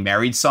 like, getting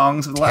married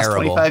songs of the last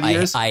 25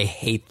 years. I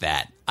hate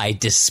that. I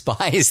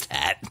despise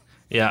that.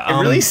 Yeah,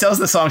 it really sells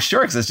the song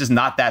short, because it's just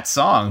not that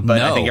song.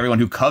 But I think everyone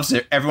who covers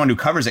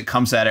it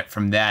comes at it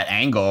from that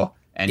angle.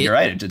 And you're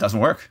right, it doesn't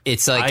work.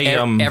 It's like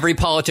every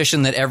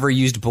politician that ever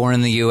used "Born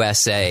in the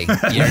USA." You know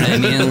what I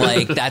mean?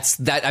 Like that's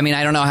that. I mean,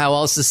 I don't know how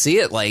else to see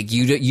it. Like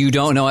you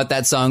don't know what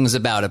that song is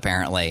about,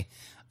 apparently.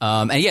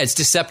 And yeah, it's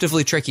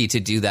deceptively tricky to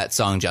do that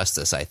song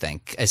justice. I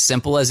think, as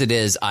simple as it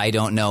is, I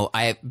don't know.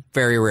 I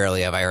very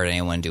rarely have I heard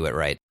anyone do it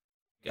right.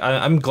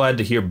 I'm glad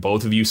to hear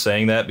both of you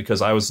saying that,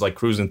 because I was like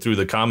cruising through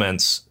the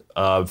comments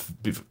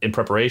in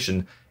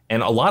preparation,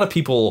 and a lot of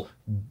people,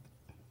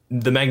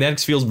 the Magnetic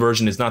Fields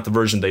version is not the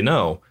version they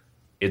know.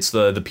 It's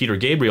the Peter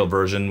Gabriel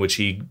version, which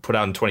he put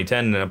out in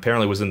 2010, and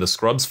apparently was in the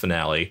Scrubs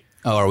finale.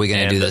 Oh, are we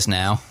going to do this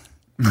now?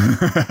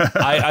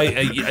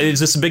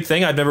 Is this a big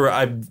thing?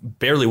 I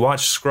barely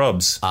watched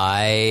Scrubs.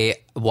 I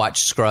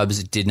watched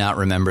Scrubs, did not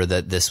remember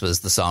that this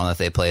was the song that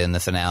they played in the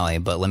finale,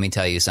 but let me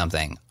tell you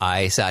something.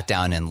 I sat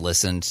down and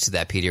listened to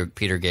that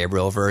Peter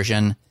Gabriel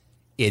version.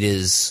 It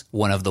is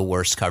one of the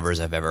worst covers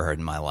I've ever heard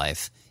in my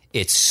life.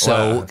 It's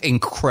so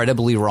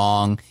incredibly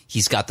wrong.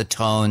 He's got the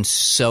tone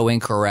so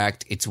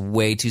incorrect. It's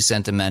way too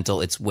sentimental.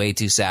 It's way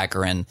too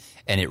saccharine,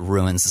 and it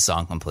ruins the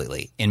song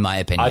completely, in my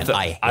opinion.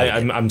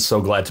 I'm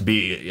so glad to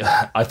be.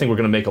 I think we're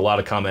going to make a lot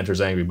of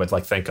commenters angry, but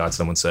like, thank God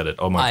someone said it.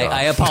 Oh my God.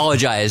 I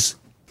apologize.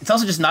 It's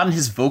also just not in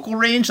his vocal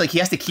range. Like, he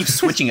has to keep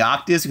switching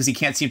octaves because he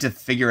can't seem to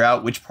figure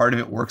out which part of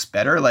it works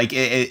better. Like,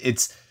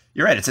 it's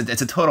you're right.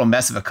 It's a total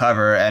mess of a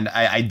cover, and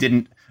I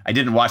didn't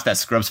watch that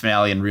Scrubs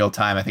finale in real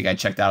time. I think I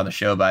checked out of the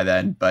show by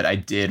then, but I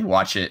did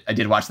watch it. I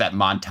did watch that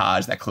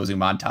montage, that closing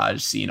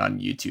montage scene on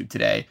YouTube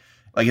today.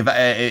 Like,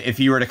 if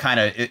you were to kind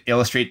of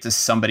illustrate to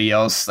somebody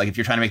else, like if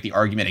you're trying to make the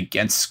argument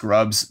against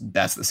Scrubs,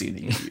 that's the scene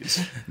that you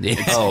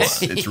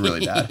use. It's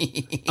really bad.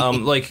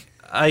 Like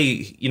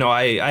I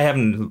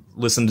haven't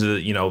listened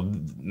to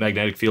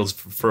Magnetic Fields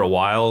for a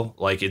while.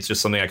 Like, it's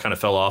just something I kind of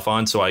fell off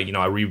on. So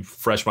I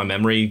refreshed my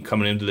memory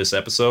coming into this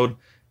episode.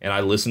 And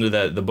I listened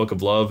to the Book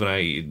of Love,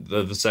 and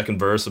the second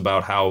verse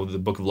about how the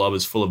Book of Love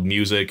is full of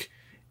music,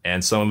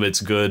 and some of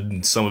it's good,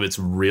 and some of it's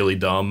really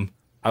dumb.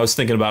 I was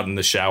thinking about it in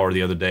the shower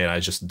the other day, and I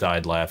just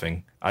died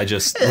laughing.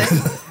 It's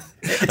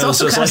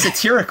also kind of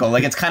satirical.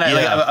 Like, it's kind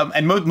of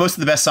and most of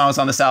the best songs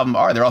on this album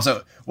they're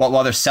also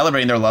while they're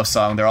celebrating their love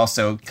song, they're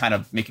also kind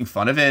of making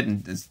fun of it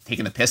and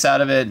taking the piss out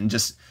of it, and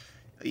just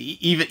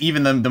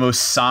even the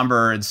most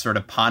somber and sort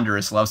of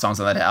ponderous love songs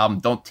on that album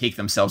don't take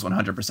themselves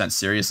 100%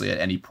 seriously at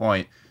any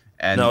point.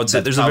 And no,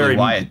 there's a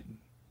very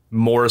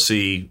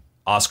Morrissey,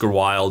 Oscar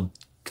Wilde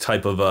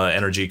type of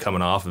energy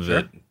coming off of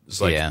it. It's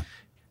like,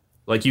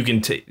 like you can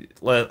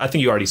I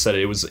think you already said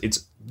it.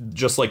 It's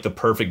just like the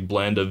perfect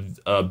blend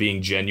of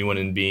being genuine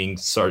and being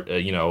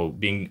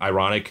being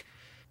ironic.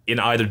 In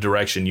either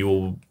direction, you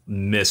will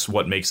miss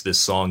what makes this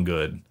song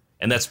good.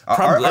 And that's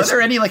probably. Are there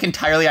any like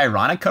entirely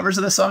ironic covers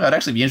of this song? I'd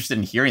actually be interested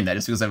in hearing that,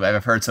 just because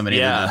I've heard so many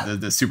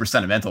of the super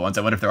sentimental ones.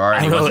 I wonder if there are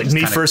any. Like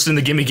Me First and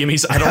the Gimme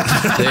Gimmes. I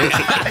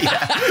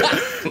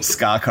don't.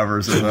 Ska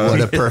covers.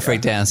 What a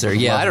perfect answer.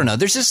 Yeah, I don't know.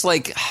 There's just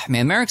like,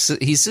 man,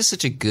 he's just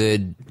such a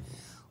good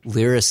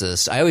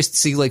lyricist. I always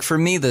see, like, for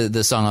me,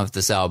 the song off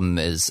this album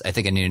is I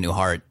Think I Need a New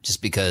Heart,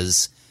 just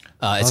because.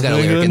 It's got a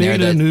lyric in there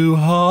that new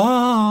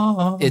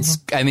heart. It's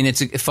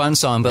a fun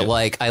song, but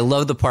like I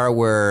love the part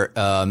where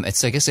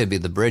it's, I guess it'd be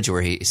the bridge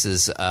where he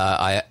says,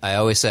 I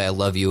always say I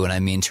love you when I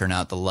mean turn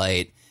out the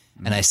light,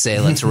 and I say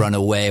let's run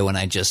away when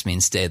I just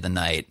mean stay the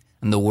night.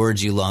 And the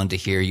words you long to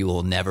hear you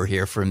will never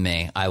hear from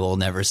me. I will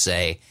never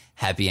say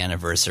happy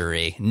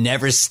anniversary.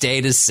 Never stay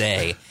to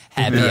say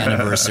happy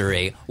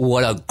anniversary.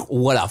 What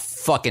a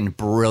fucking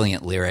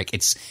brilliant lyric.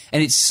 It's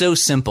so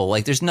simple.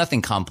 Like, there's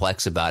nothing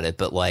complex about it,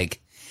 but like,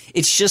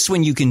 it's just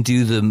when you can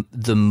do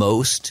the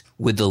most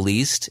with the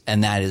least,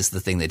 and that is the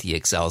thing that he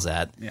excels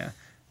at. Yeah.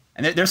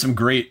 And there's some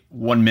great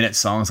 1-minute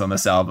songs on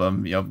this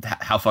album,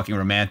 How Fucking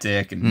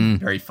Romantic and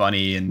very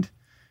funny. And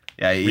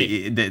yeah,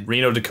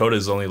 Reno Dakota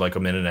is only like a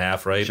minute and a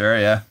half, right? Sure.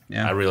 Yeah.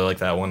 I really like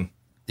that one.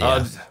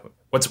 Yeah.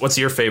 What's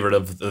your favorite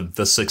of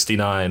the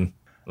 69?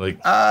 Like,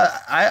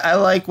 I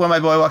like When My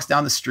Boy Walks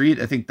Down the Street.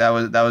 I think that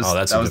was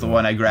the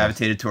one I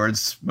gravitated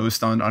towards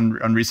most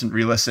on recent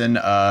re-listen.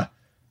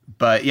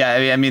 But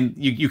yeah, I mean,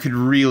 you could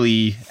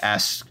really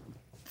ask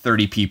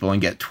 30 people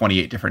and get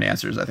 28 different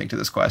answers, I think, to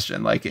this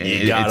question. Like,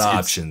 you got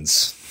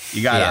options.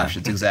 You got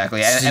options,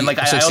 exactly. And like,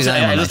 I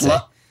just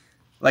love.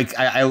 Like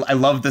I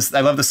love this. I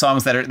love the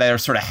songs that are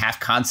sort of half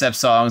concept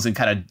songs and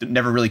kind of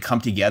never really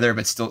come together,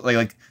 but still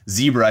like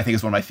Zebra. I think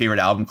is one of my favorite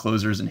album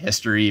closers in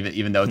history.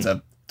 Even though it's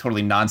a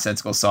totally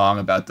nonsensical song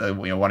about the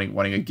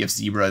wanting a gift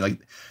zebra. Like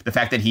the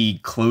fact that he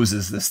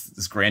closes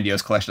this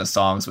grandiose collection of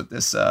songs with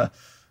this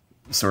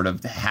sort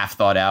of half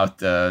thought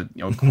out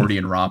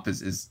accordion romp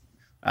is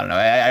I don't know.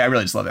 I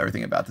really just love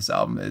everything about this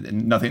album.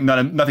 And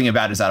nothing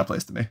about it is out of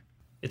place to me.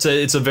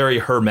 It's a very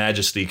Her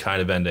Majesty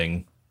kind of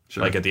ending.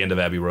 Sure. Like at the end of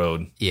Abbey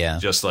Road. Yeah.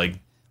 Just like.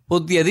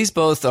 Well, yeah, these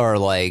both are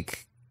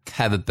like,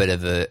 have a bit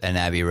of an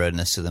Abbey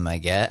Roadness to them, I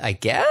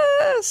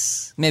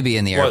guess. Maybe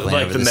in the airplane.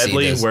 Like over the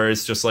medley, sea, where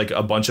it's just like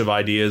a bunch of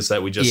ideas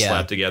that we just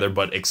slapped together,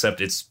 but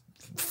except it's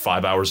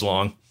 5 hours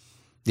long.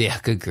 Yeah,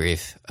 good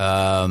grief.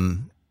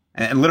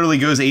 And literally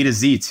goes A to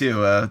Z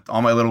too.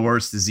 All My Little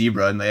Words to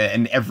Zebra,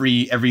 and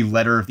every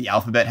letter of the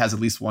alphabet has at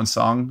least one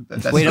song.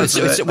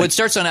 It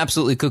starts on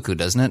Absolutely Cuckoo,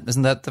 doesn't it?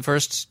 Isn't that the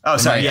first? Oh,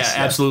 sorry. Yeah,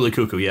 Absolutely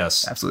Cuckoo.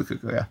 Yes, Absolutely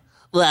Cuckoo. Yeah.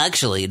 Well,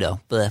 actually, no.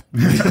 Good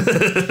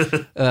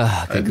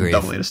grief.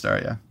 Double A to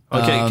start. Yeah.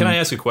 Okay, can I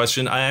ask a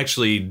question? I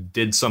actually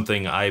did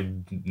something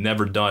I've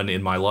never done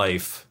in my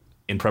life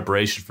in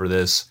preparation for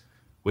this,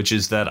 which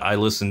is that I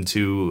listened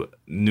to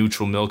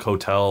Neutral Milk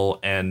Hotel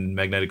and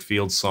Magnetic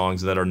Fields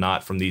songs that are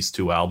not from these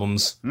two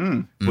albums,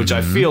 which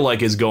I feel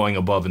like is going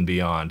above and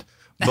beyond.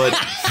 But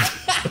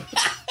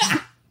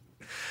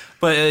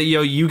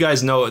you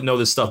guys know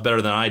this stuff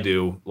better than I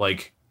do.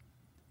 Like,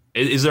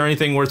 is there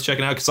anything worth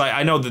checking out? Because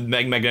I know that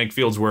Magnetic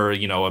Fields were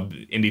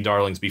indie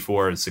darlings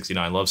before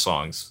 69 Love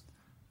Songs.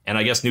 And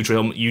I guess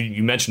Neutral,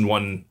 you mentioned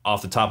one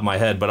off the top of my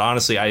head, but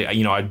honestly,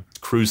 I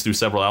cruised through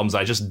several albums.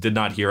 I just did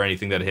not hear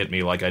anything that hit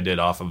me like I did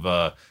off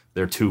of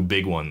their two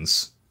big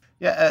ones.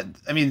 Yeah,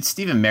 I mean,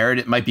 Stephen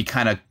Merritt might be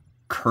kind of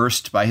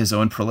cursed by his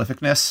own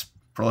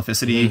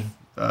prolificity,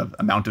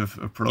 amount of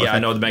prolific. Yeah, I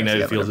know the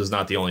Magnetic Fields is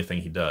not the only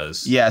thing he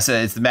does. Yeah, so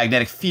it's the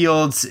Magnetic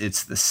Fields,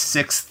 it's the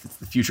Sixth, it's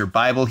the Future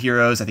Bible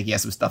Heroes. I think he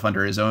has some stuff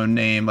under his own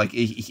name. Like,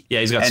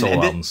 he's got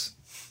solo albums.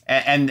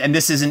 And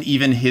this isn't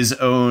even his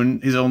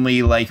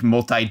only like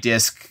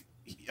multi-disc,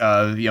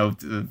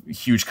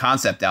 huge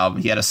concept album.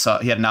 He had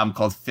an album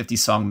called 50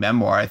 Song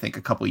Memoir, I think,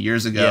 a couple of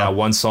years ago. Yeah,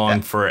 one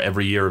song for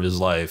every year of his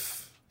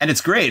life. And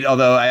it's great,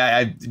 although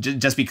I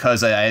just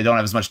because I don't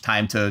have as much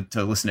time to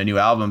listen to new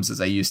albums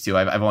as I used to.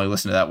 I've only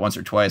listened to that once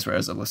or twice,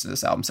 whereas I've listened to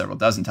this album several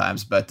dozen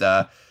times. But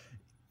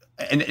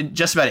and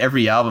just about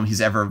every album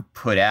he's ever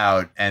put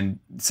out, and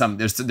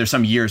there's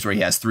some years where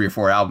he has 3 or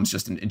 4 albums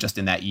just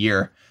in that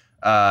year.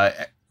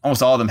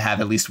 Almost all of them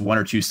have at least 1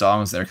 or 2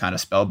 songs that are kind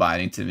of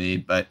spellbinding to me.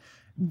 But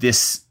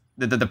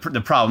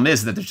the problem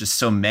is that there's just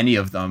so many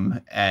of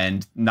them,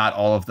 and not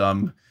all of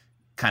them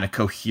kind of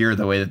cohere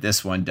the way that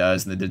this one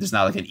does. And there's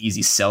not like an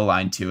easy cell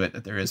line to it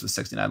that there is with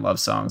 69 Love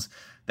Songs.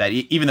 That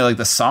even though like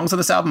the songs on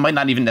this album might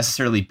not even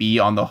necessarily be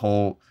on the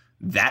whole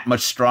that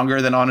much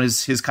stronger than on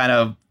his kind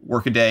of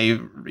workaday,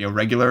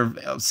 regular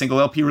single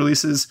LP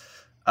releases.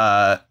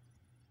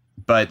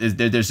 But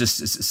there's just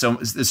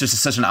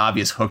such an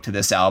obvious hook to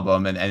this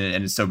album, and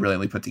it's so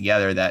brilliantly put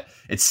together that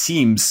it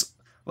seems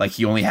like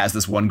he only has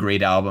this one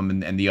great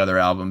album, and the other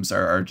albums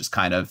are just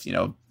kind of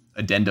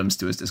addendums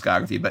to his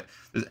discography. But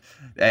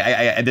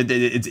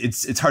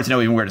it's hard to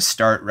know even where to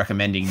start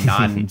recommending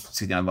non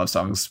 69 Love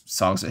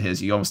songs of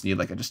his. You almost need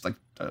like a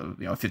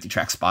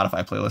 50-track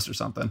Spotify playlist or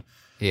something.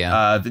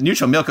 Yeah. The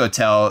Neutral Milk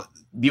Hotel,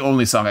 the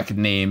only song I could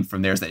name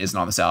from theirs that isn't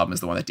on this album is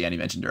the one that Danny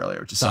mentioned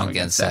earlier, which is Song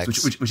Against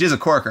Sex, which is a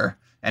corker.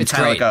 And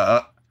kind of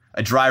like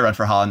a dry run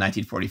for Holland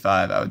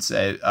 1945, I would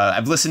say.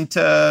 I've listened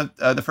to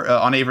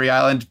On Avery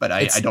Island, but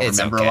I don't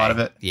remember a lot of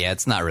it. Yeah,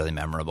 it's not really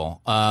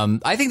memorable.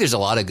 I think there's a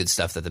lot of good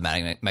stuff that the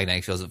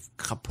Magnetic Fields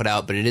have put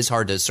out, but it is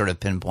hard to sort of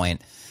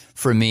pinpoint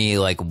for me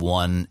like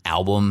one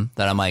album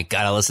that I'm like,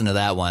 gotta listen to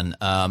that one.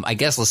 I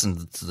guess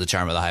listen to The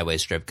Charm of the Highway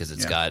Strip because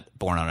it's got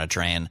Born on a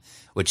Train,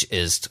 which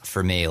is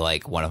for me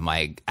like one of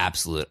my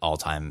absolute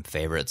all-time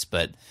favorites.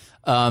 But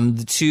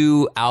the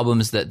 2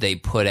 albums that they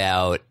put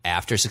out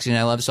after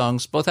 69 Love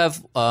Songs both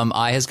have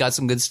I has got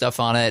some good stuff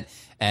on it,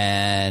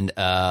 and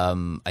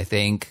I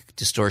think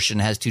Distortion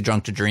has Too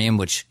Drunk to Dream,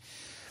 which,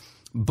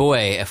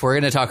 boy, if we're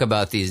going to talk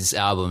about these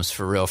albums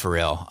for real,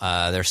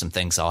 there's some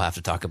things I'll have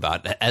to talk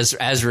about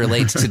as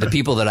relates to the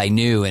people that I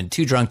knew. And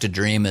Too Drunk to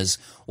Dream is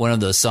one of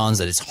those songs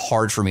that it's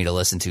hard for me to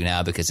listen to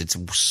now because it's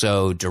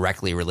so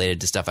directly related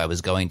to stuff I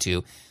was going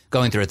through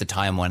at the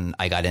time when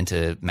I got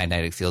into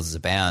Magnetic Fields as a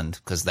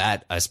band. Because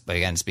that,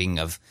 again, speaking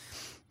of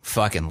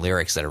fucking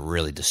lyrics that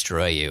really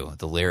destroy you,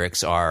 the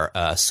lyrics are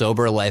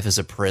sober, life is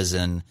a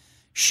prison,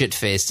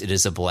 shit-faced, it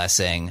is a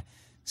blessing,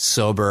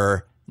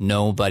 sober,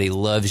 nobody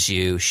loves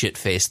you,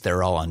 shit-faced,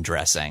 they're all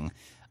undressing.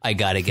 I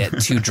gotta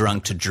get too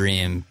drunk to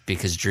dream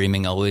because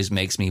dreaming always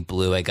makes me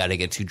blue. I gotta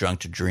get too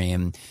drunk to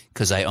dream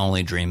because I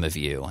only dream of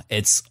you.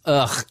 It's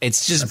just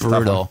That's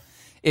brutal.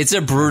 It's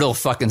a brutal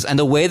fucking, and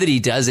the way that he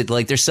does it,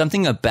 like there's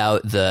something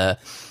about the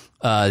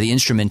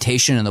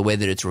instrumentation and the way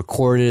that it's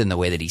recorded and the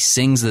way that he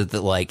sings that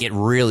like it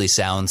really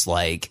sounds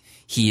like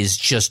he is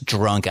just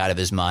drunk out of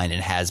his mind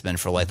and has been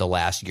for like the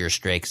last year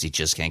straight because he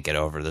just can't get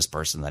over this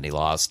person that he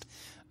lost.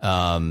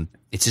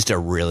 It's just a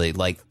really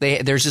like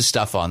there's just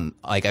stuff on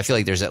like I feel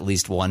like there's at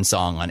least one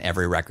song on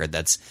every record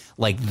that's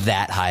like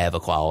that high of a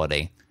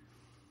quality.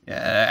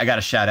 Yeah, I got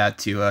a shout out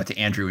to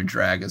Andrew and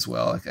Drag as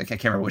well. I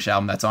can't remember which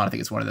album that's on. I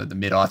think it's one of the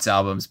mid-aughts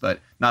albums, but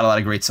not a lot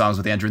of great songs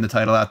with Andrew in the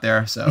title out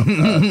there. So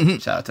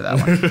shout out to that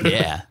one.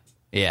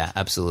 Yeah,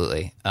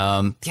 absolutely.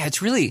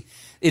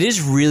 It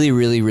is really,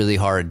 really, really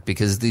hard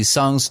because these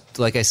songs,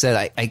 like I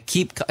said, I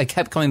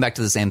kept coming back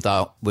to the same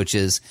thought, which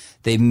is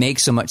they make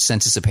so much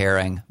sense as a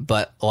pairing,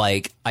 but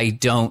like I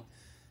don't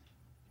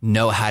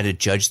know how to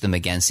judge them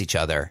against each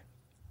other.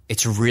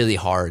 It's really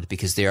hard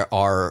because they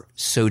are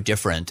so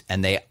different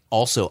and they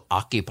also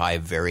occupy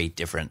very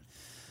different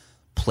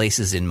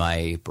places in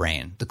my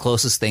brain. The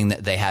closest thing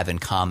that they have in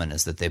common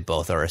is that they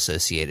both are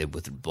associated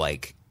with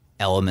like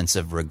elements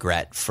of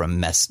regret from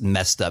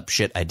messed up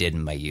shit I did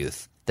in my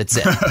youth. That's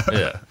it.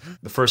 Yeah.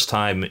 The first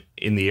time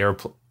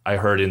I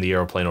heard In the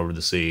Aeroplane Over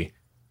the Sea,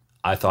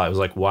 I thought it was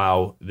like,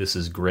 wow, this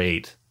is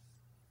great.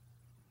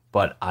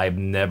 But I've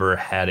never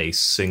had a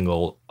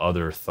single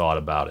other thought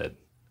about it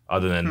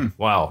other than,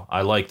 wow,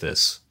 I like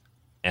this.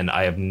 And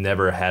I have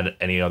never had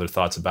any other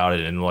thoughts about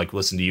it. And like,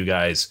 listen to you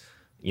guys,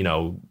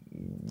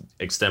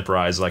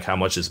 extemporize like how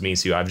much this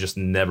means to you. I've just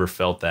never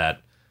felt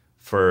that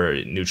for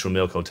Neutral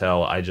Milk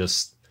Hotel.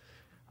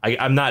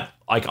 I'm not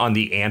like on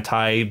the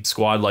anti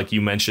squad like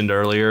you mentioned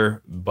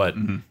earlier, but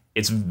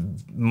it's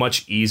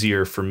much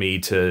easier for me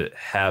to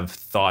have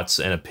thoughts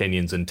and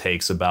opinions and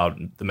takes about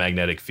the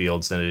Magnetic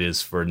Fields than it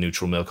is for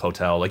Neutral Milk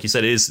Hotel. Like you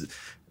said,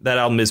 that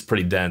album is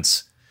pretty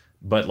dense,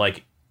 but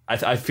like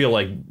I feel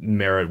like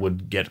Merit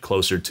would get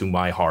closer to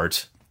my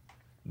heart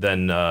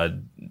than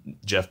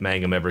Jeff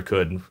Mangum ever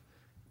could.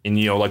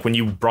 And, like when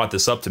you brought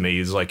this up to me,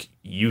 it's like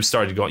you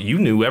started going, you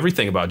knew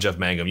everything about Jeff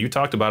Mangum. You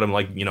talked about him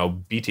like,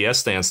 BTS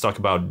stans talk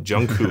about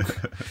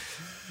Jungkook,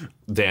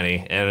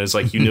 Danny. And it's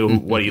like you knew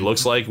what he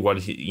looks like, what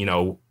he,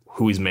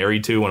 who he's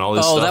married to and all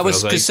this stuff. Oh, that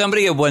was because like,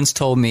 somebody had once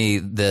told me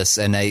this,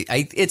 and I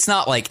it's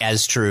not like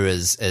as true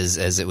as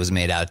it was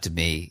made out to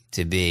be,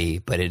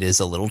 but it is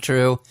a little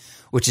true,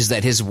 which is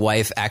that his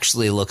wife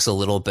actually looks a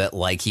little bit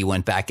like he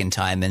went back in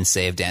time and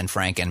saved Anne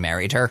Frank and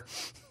married her.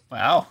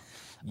 Wow.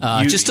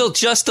 Just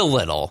a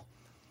little.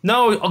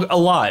 No, a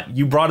lot.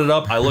 You brought it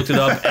up. I looked it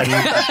up, and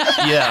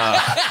yeah.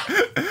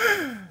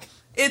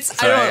 I just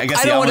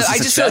feel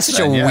like such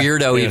a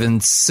weirdo even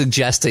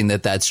suggesting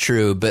that that's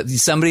true. But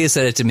somebody has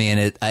said it to me,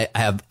 and I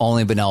have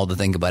only been able to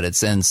think about it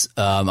since.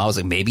 I was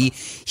like, maybe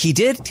he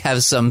did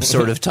have some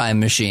sort of time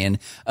machine.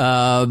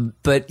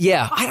 But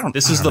yeah,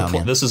 This is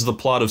the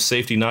plot of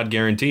Safety Not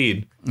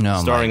Guaranteed,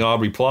 starring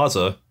Aubrey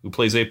Plaza, who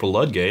plays April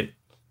Ludgate,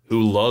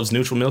 who loves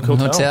Neutral Milk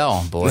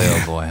Hotel. Boy,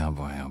 oh boy, oh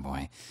boy, oh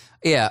boy.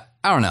 Yeah,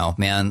 I don't know,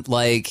 man.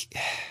 Like,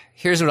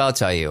 here's what I'll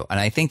tell you, and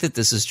I think that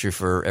this is true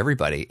for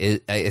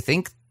everybody. I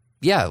think.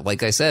 Yeah,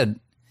 like I said,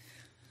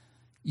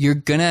 you're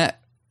going to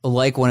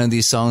like one of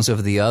these songs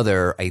over the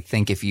other, I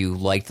think, if you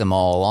like them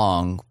all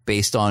along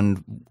based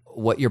on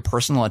what your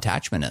personal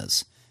attachment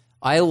is.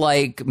 I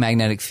like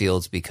Magnetic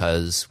Fields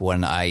because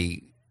when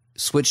I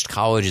switched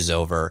colleges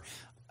over,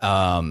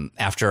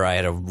 after I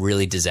had a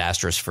really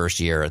disastrous first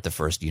year at the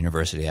first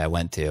university I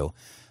went to,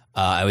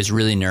 I was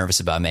really nervous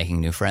about making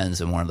new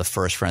friends. And one of the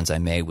first friends I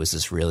made was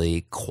this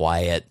really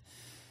quiet,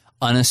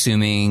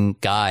 unassuming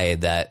guy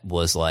that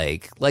was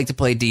liked to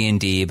play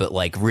D&D, but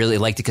like really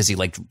liked it because he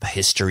liked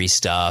history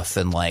stuff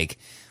and like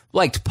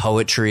liked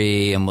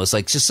poetry and was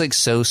like just like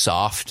so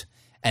soft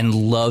and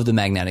loved the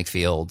Magnetic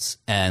Fields.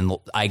 And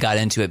I got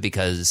into it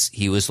because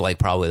he was like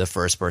probably the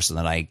first person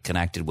that I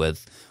connected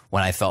with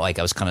when I felt like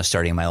I was kind of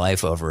starting my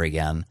life over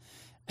again.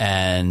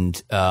 And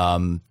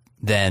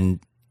then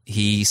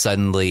he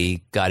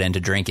suddenly got into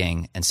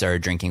drinking and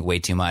started drinking way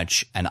too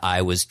much, and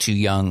I was too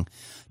young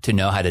to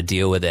know how to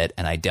deal with it,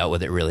 and I dealt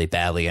with it really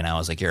badly, and I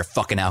was like, you're a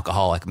fucking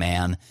alcoholic,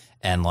 man.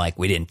 And like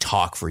we didn't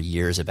talk for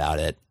years about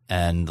it,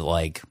 and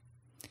like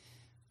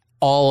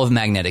all of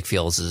Magnetic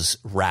Fields is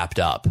wrapped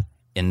up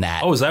in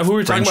that. Oh, is that who we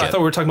were talking about? I thought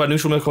we were talking about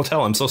Neutral Milk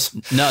Hotel. I'm so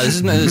no,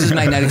 this is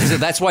Magnetic.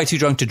 That's why Too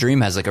Drunk to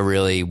Dream has like a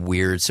really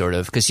weird sort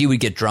of, because he would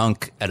get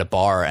drunk at a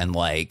bar, and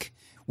like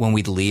when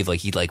we'd leave,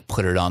 like he'd like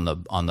put it on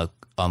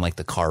like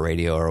the car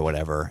radio or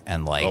whatever,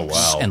 and like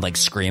and like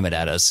scream it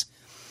at us.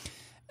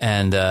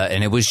 And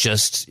it was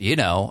just,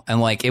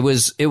 and like it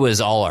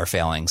was all our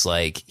failings.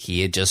 Like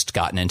he had just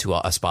gotten into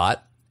a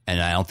spot,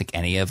 and I don't think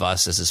any of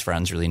us as his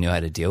friends really knew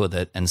how to deal with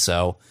it. And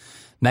so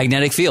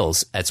Magnetic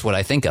Fields, that's what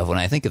I think of when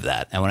I think of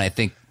that. And when I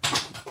think,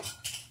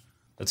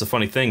 that's a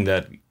funny thing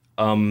that,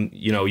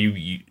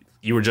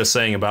 you were just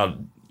saying about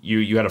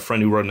you had a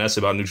friend who wrote an essay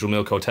about Neutral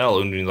Milk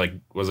Hotel and like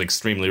was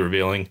extremely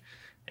revealing.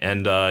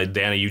 And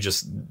Danny, you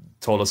just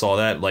told us all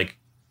that. Like,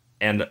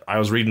 and I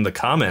was reading the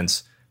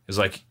comments. It's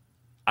like,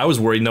 I was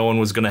worried no one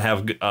was going to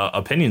have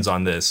opinions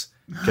on this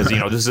because,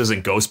 this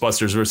isn't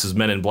Ghostbusters versus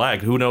Men in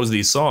Black. Who knows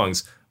these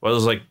songs? Well, it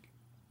was like,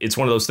 it's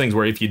one of those things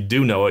where if you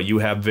do know it, you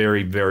have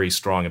very, very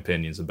strong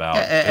opinions about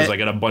it. It's like,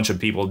 and a bunch of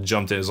people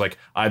jumped in. It's like,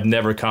 I've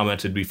never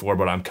commented before,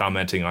 but I'm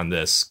commenting on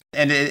this.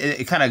 And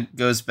it kind of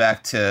goes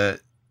back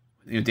to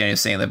Danny was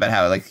saying about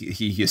how like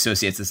he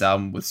associates this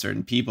album with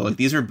certain people. Like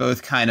these are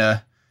both kind of,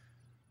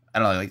 I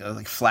don't know,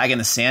 like Flag in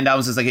the Sand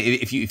albums. Is like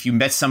if you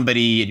met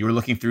somebody and you were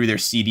looking through their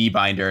CD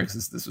binder,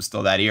 because this was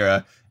still that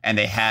era, and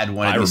they had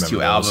one of these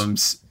two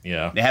albums.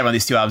 Yeah, they had one of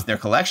these two albums in their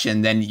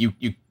collection. Then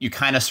you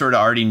kind of sort of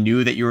already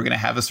knew that you were going to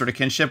have a sort of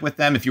kinship with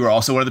them. If you were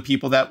also one of the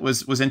people that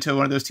was into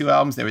one of those two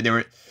albums, they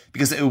were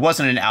because it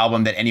wasn't an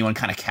album that anyone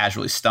kind of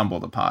casually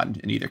stumbled upon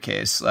in either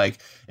case. Like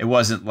it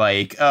wasn't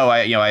like, oh,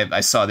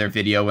 I saw their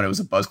video when it was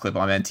a buzz clip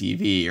on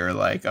MTV, or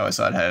like, oh, I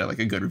saw it had like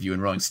a good review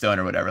in Rolling Stone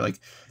or whatever. Like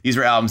these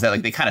were albums that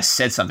like they kind of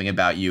said something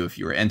about you if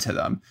you were into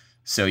them.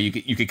 So you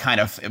could kind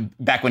of,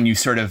 back when you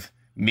sort of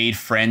made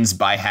friends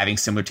by having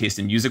similar taste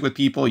in music with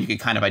people, you could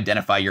kind of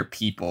identify your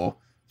people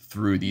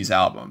through these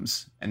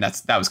albums. And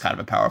that was kind of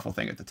a powerful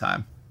thing at the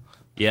time.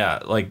 Yeah,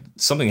 like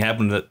something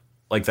happened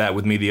like that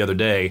with me the other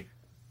day.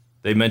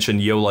 They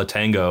mentioned Yo La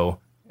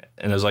Tengo,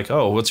 and I was like,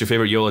 oh, what's your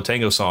favorite Yo La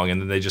Tengo song?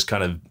 And then they just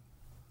kind of,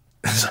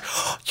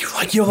 oh, you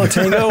like Yo La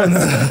Tango? And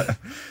then,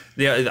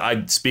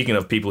 yeah, speaking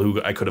of people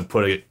who I could have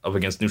put it up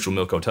against Neutral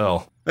Milk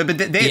Hotel. But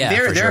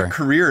their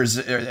careers,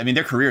 I mean,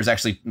 their careers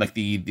actually like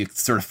the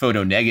sort of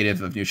photo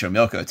negative of Neutral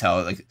Milk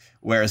Hotel. Like,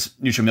 whereas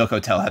Neutral Milk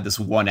Hotel had this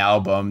one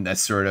album that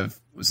sort of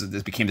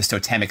this became this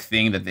totemic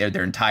thing that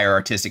their entire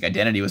artistic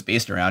identity was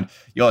based around.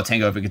 Yo La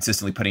Tengo have been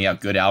consistently putting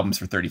out good albums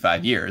for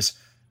 35 years.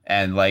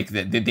 And like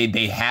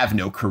they have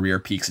no career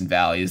peaks and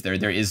valleys.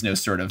 There is no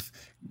sort of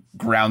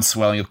ground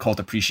swelling of cult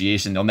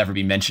appreciation. They'll never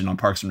be mentioned on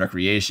Parks and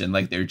Recreation.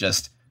 Like they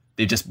just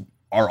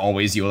are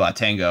always Yo La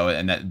Tengo,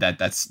 and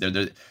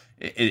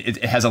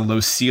it has a low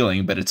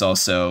ceiling, but it's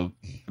also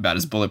about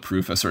as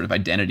bulletproof a sort of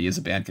identity as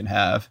a band can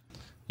have.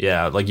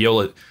 Yeah, like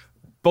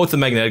both the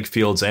Magnetic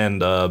Fields and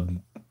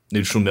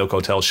Neutral Milk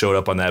Hotel showed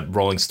up on that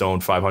Rolling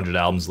Stone 500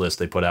 albums list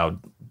they put out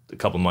a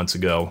couple months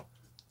ago.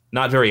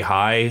 Not very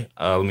high.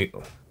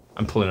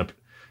 I'm pulling up.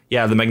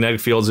 Yeah, the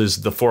Magnetic Fields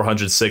is the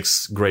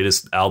 406th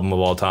greatest album of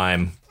all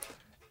time.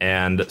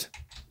 And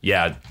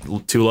yeah,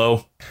 too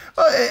low.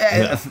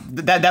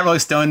 That Rolling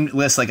Stone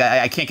list, like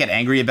I can't get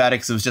angry about it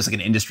because it was just like an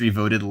industry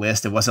voted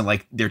list. It wasn't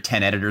like their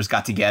 10 editors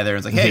got together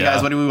and was like, hey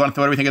guys, what do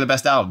we think of the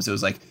best albums? It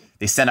was like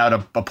they sent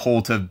out a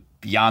poll to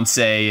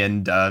Beyonce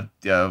and I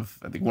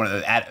think one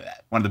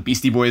of the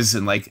Beastie Boys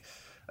and like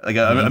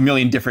a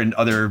million different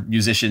other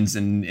musicians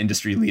and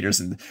industry leaders.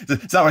 And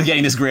it's not worth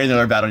getting this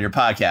granular about on your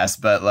podcast,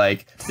 but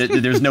like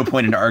there's no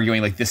point in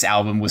arguing like this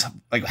album was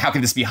like, how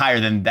can this be higher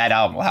than that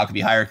album? Well, how could it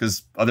be higher?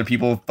 Because other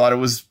people thought it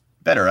was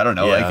better. I don't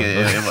know. Yeah. Like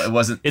it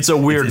wasn't. It's a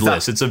weird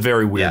list. It's a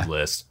very weird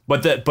list.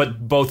 But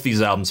both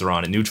these albums are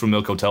on it. Neutral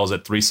Milk Hotel is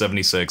at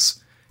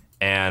 376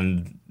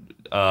 and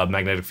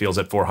Magnetic Fields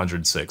at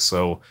 406.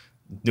 So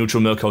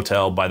Neutral Milk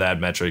Hotel by that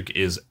metric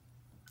is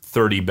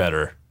 30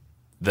 better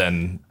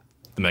than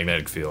the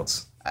Magnetic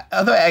Fields.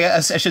 Although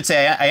I should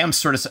say I am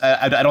sort of,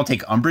 I don't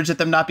take umbrage at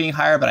them not being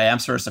higher, but I am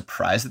sort of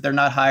surprised that they're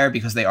not higher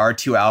because they are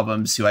two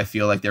albums who I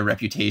feel like their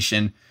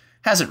reputation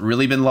hasn't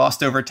really been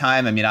lost over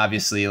time. I mean,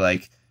 obviously,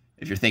 like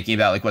if you're thinking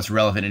about like what's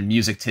relevant in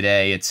music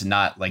today, it's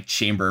not like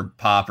chamber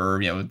pop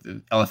or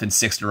Elephant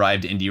Six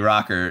derived indie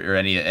rock or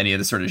any of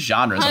the sort of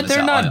genres on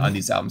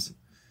these albums.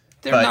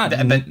 They're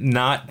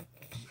not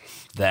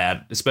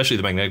that, especially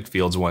the Magnetic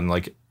Fields one.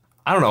 Like,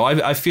 I don't know.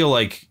 I feel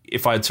like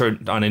if I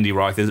turned on indie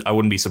rock, I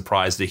wouldn't be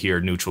surprised to hear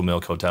Neutral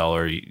Milk Hotel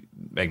or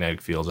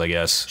Magnetic Fields, I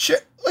guess. Sure.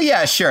 Well,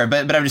 yeah, sure.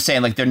 But I'm just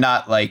saying, like, they're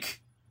not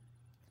like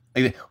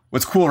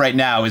what's cool right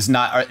now is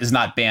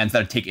not bands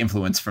that take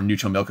influence from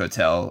Neutral Milk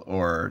Hotel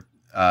or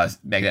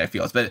Magnetic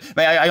Fields. But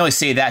I only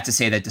say that to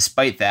say that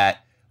despite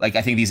that, like,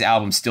 I think these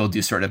albums still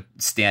do sort of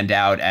stand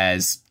out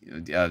as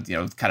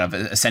kind of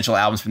essential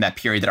albums from that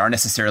period that aren't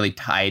necessarily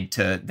tied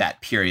to that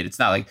period. It's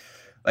not like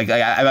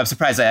I'm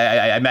surprised.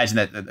 I imagine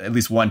that at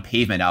least one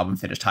Pavement album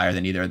finished higher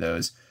than either of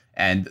those.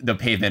 And the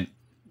Pavement,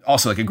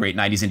 also like a great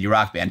 90s indie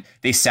rock band,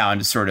 they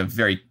sound sort of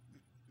very,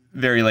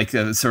 very like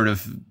a sort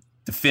of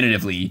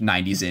definitively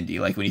 90s indie.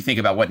 Like when you think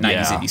about what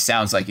 90s indie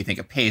sounds like, you think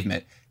of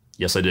Pavement.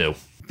 Yes, I do.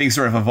 Things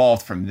sort of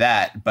evolved from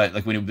that, but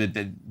like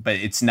but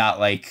it's not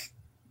like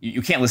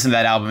you can't listen to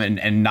that album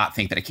and not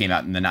think that it came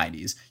out in the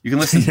 90s. You can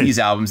listen to these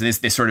albums and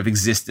they sort of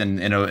exist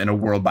in a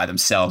world by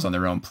themselves on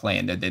their own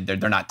plane. They're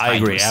not tied I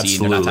agree, to a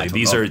scene.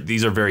 Absolutely.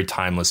 These are very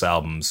timeless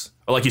albums.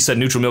 Like you said,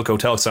 Neutral Milk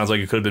Hotel sounds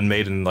like it could have been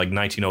made in like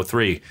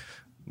 1903.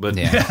 But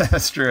yeah,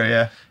 that's true.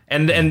 Yeah,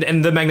 and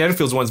the Magnetic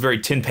Fields one's very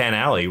Tin Pan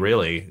Alley.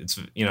 Really, it's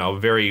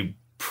very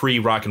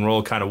pre-rock and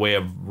roll kind of way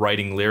of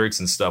writing lyrics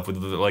and stuff with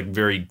like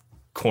very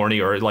corny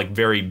or like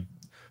very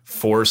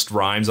forced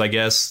rhymes, I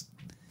guess.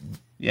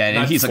 Yeah,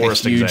 and he's like a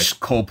huge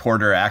Cole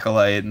Porter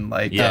acolyte and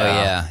like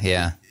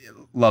yeah,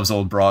 loves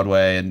old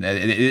Broadway, and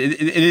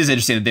it is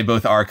interesting that they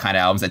both are kind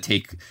of albums that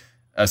take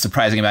a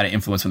surprising amount of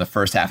influence from the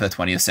first half of the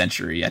 20th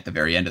century at the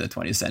very end of the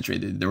 20th century.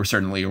 There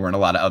weren't a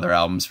lot of other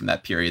albums from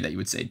that period that you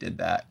would say did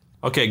that.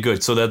 Okay,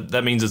 good. So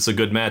that means it's a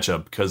good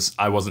matchup, because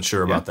I wasn't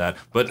sure about that.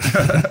 But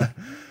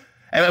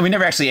and we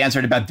never actually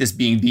answered about this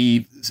being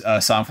the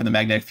song from the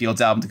Magnetic Fields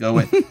album to go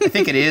with. I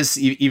think it is,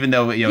 even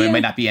though it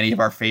might not be any of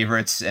our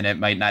favorites, and it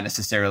might not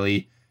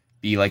necessarily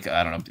be like,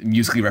 I don't know,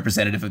 musically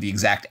representative of the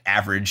exact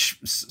average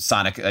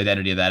sonic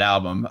identity of that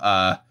album.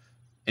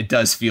 It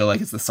does feel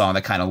like it's the song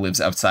that kind of lives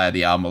outside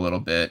the album a little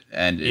bit.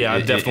 And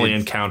I've definitely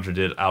encountered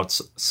it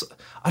outside.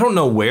 I don't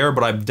know where,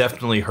 but I've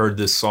definitely heard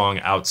this song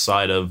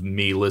outside of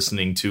me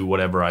listening to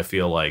whatever I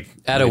feel like.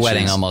 At a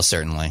wedding, almost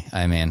certainly.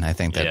 I mean, I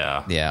think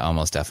that,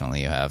 almost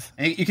definitely you have.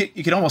 And you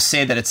could almost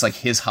say that it's like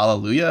his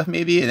Hallelujah,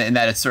 maybe, and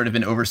that it's sort of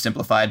been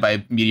oversimplified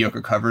by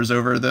mediocre covers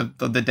over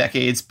the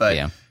decades.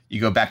 But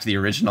you go back to the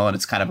original, and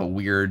it's kind of a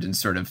weird and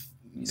sort of...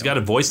 He's got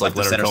a voice like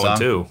Leonard Cohen,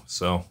 too.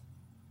 So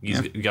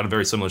he's got a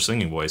very similar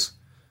singing voice.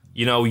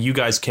 You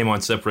guys came on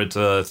separate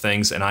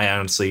things, and I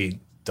honestly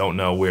don't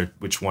know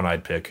which one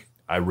I'd pick.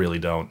 I really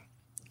don't.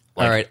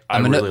 All right, I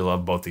really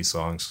love both these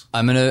songs.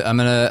 I'm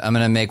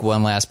gonna make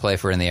one last play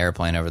for In the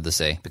Airplane Over the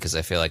Sea, because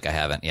I feel like I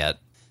haven't yet.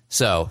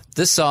 So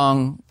this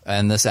song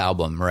and this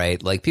album,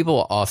 right? Like,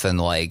 people often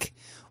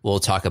will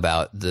talk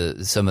about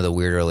some of the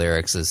weirder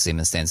lyrics as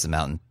Seaman Stands the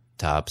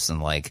Mountaintops,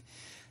 and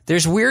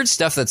there's weird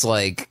stuff that's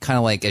kind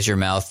of like As Your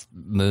Mouth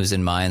Moves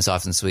in Mine,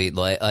 Soft and Sweet.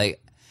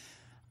 Like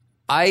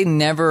I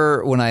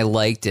never, when I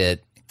liked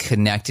it,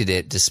 connected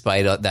it,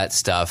 despite that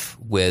stuff,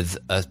 with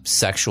a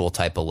sexual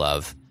type of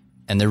love.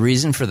 And the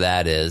reason for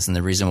that is, and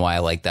the reason why I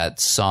like that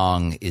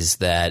song, is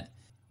that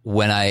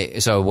when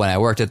I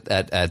worked at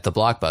the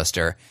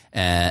Blockbuster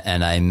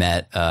and I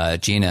met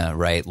Gina,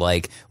 right?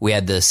 We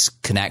had this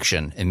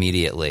connection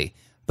immediately.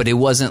 But it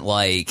wasn't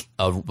like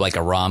a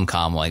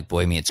rom-com, like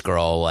Boy Meets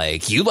Girl,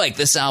 you like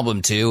this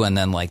album too, and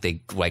then they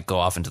go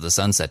off into the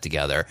sunset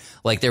together.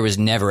 There was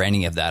never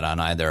any of that on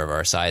either of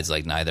our sides.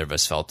 Neither of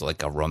us felt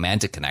like a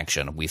romantic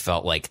connection. We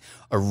felt like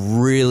a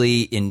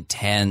really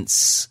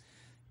intense,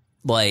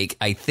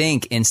 I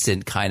think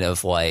instant kind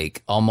of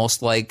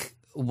almost like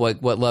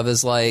what love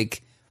is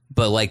like,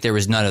 but there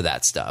was none of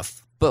that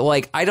stuff. But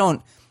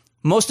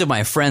most of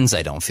my friends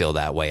I don't feel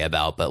that way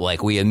about, but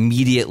we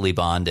immediately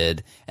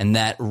bonded. And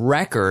that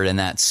record and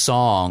that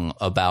song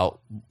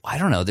about, I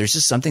don't know, there's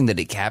just something that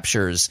it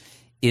captures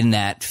in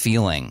that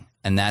feeling.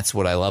 And that's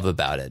what I love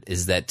about it,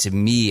 is that to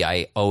me,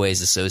 I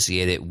always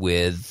associate it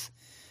with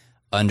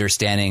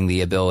understanding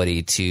the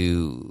ability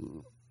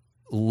to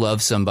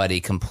love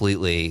somebody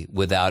completely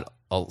without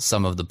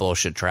some of the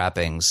bullshit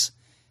trappings.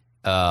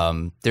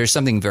 There's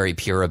something very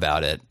pure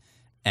about it.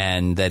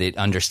 And that it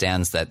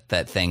understands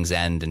that things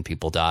end and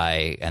people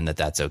die, and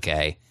that's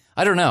okay.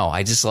 I don't know.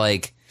 I just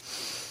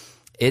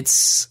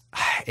it's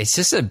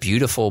just a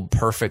beautiful,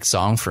 perfect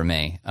song for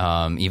me.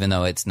 Even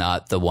though it's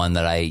not the one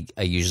that I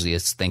usually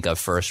think of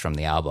first from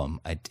the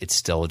album, it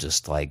still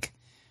just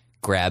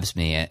grabs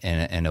me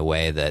in a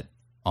way that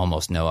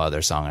almost no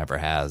other song ever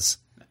has.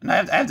 And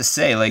I have to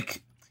say,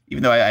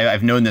 even though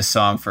I've known this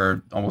song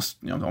for almost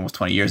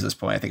 20 years at this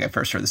point, I think I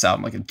first heard this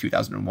album in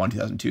 2001,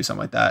 2002,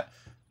 something like that.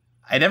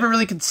 I never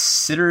really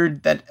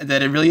considered that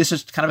it really is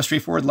just kind of a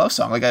straightforward love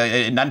song.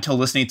 Not until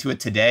listening to it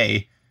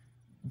today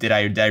did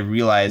I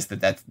realize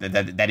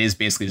that is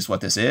basically just what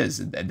this is.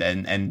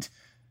 And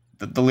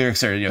the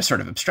lyrics are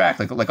sort of abstract,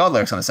 like all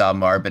lyrics on this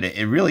album are, but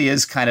it really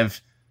is kind of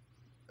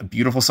a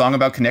beautiful song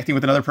about connecting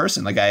with another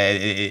person.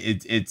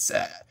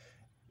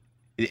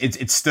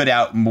 It stood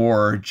out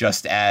more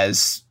just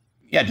as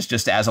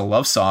a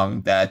love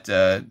song that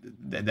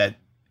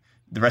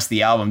the rest of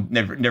the album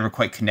never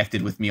quite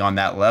connected with me on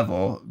that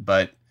level,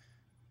 but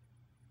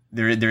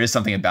there is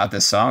something about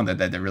this song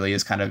that really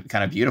is kind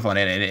of beautiful, and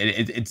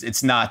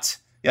it's not,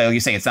 like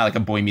you're saying, it's not like a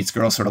Boy Meets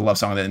Girl sort of love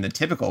song in the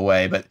typical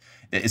way, but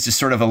it's just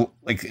sort of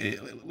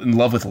in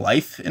love with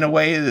life in a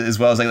way, as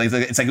well as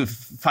it's like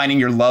finding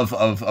your love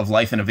of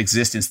life and of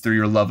existence through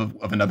your love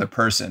of another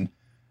person.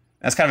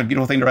 That's kind of a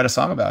beautiful thing to write a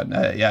song about.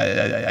 I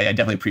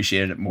definitely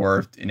appreciated it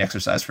more in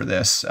exercise for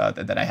this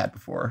than I had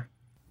before.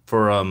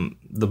 For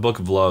the Book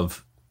of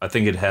Love, I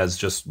think it has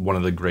just one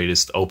of the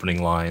greatest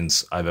opening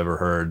lines I've ever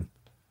heard.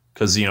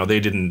 Because, they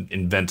didn't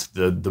invent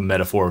the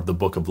metaphor of the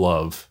Book of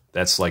Love.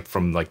 That's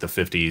from the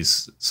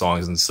 50s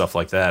songs and stuff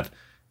like that.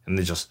 And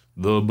they just,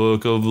 the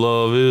Book of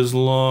Love is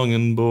long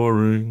and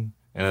boring.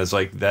 And it's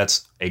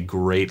that's a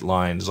great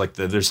line. It's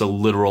there's a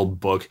literal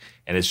book,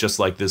 and it's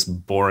just this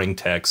boring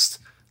text,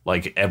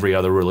 like every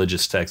other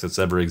religious text that's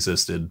ever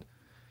existed.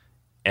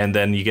 And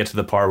then you get to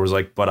the part where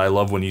it's but I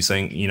love when you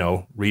sing,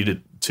 read it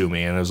to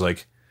me. And it was I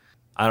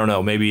don't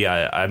know, maybe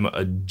I'm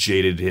a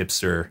jaded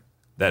hipster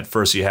that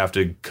first you have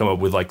to come up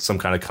with some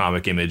kind of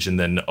comic image and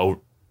then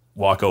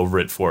walk over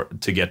it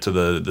to get to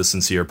the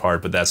sincere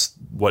part. But that's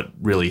what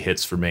really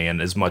hits for me.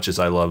 And as much as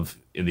I love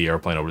In the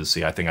Airplane Over the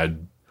Sea, I think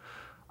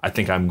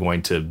I'm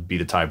going to be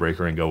the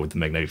tiebreaker and go with the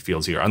Magnetic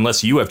Fields here.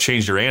 Unless you have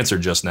changed your answer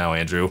just now,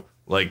 Andrew.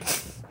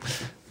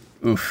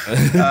 Oof.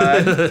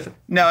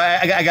 No,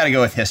 I got to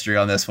go with history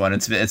on this one.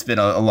 It's been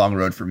a long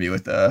road for me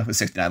with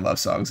 69 Love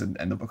Songs and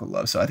the Book of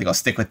Love. So I think I'll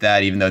stick with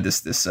that, even though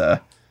this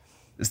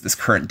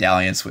current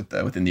dalliance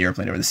within the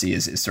Airplane Over the Sea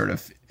is sort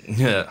of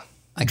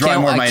I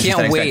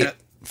can't wait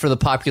for the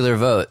popular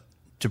vote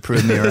to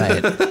prove me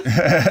right.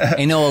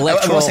 Ain't no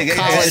electoral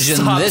college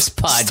in this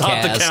podcast.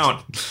 Stop the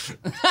count.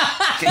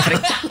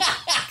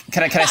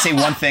 Can I say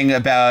one thing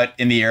about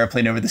In the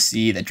Airplane Over the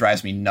Sea that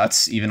drives me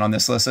nuts even on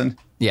this listen?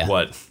 Yeah.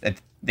 What?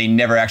 That they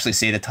never actually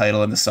say the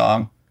title in the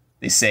song.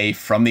 They say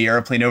From the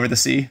Airplane Over the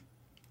Sea.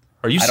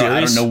 Are you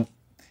serious? I don't know.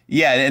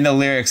 Yeah, in the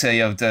lyrics, I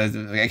can't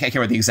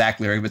remember the exact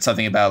lyric, but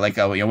something about like,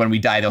 when we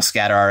die, they'll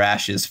scatter our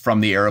ashes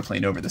from the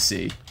airplane over the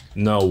sea.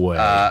 No way.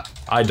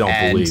 I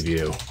don't believe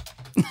you.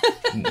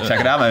 Check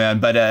it out, my man.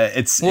 But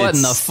it's what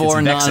in the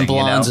four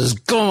non-blondes is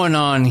going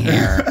on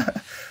here?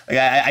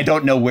 I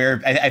don't know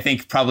where. I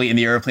think probably In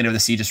the Airplane Over the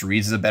Sea just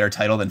reads as a better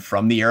title than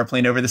From the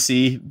Airplane Over the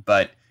Sea.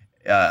 But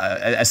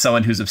as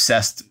someone who's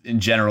obsessed in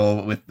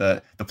general with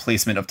the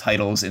placement of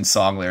titles in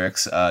song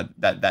lyrics,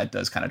 that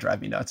does kind of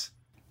drive me nuts.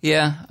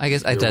 Yeah, I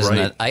guess it doesn't.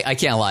 Right. I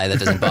can't lie, that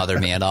doesn't bother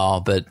me at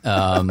all. But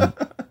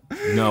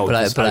no,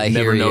 but I've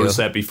never noticed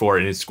that before,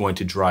 and it's going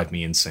to drive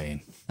me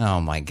insane.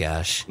 Oh my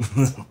gosh.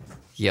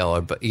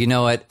 Yo, but you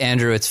know what,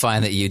 Andrew? It's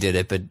fine that you did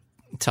it, but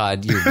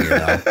Todd, you're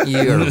weirdo.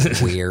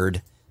 You're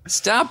weird.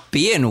 Stop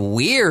being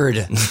weird.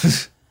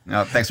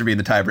 No, thanks for being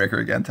the tiebreaker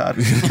again, Todd.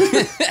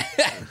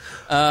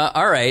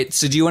 All right.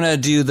 So, do you want to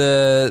do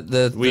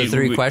the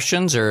three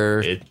questions,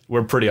 or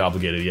we're pretty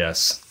obligated?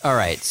 Yes. All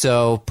right.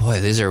 So,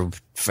 boy, these are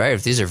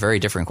very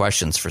different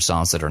questions for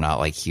songs that are not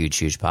like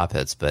huge pop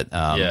hits. But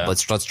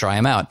let's try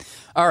them out.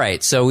 All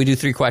right. So we do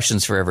 3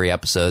 questions for every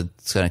episode.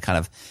 It's going to kind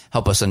of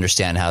help us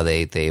understand how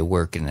they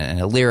work in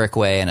a lyric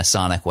way, in a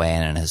sonic way,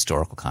 and in a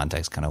historical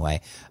context kind of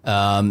way.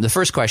 The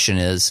first question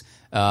is,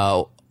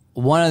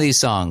 one of these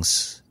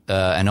songs,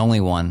 and only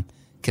one,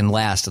 can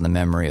last in the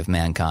memory of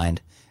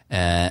mankind,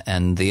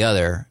 and the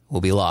other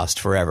will be lost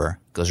forever.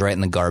 Goes right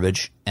in the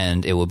garbage,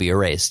 and it will be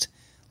erased,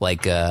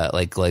 like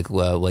Marty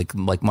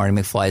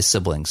McFly's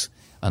siblings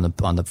on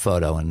the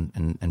photo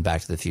in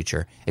Back to the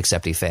Future,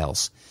 except he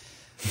fails.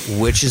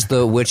 Which is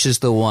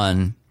the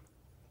one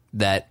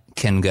that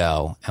can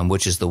go, and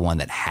which is the one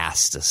that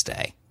has to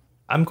stay?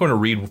 I'm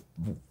going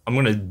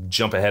to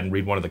jump ahead and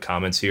read one of the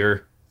comments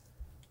here.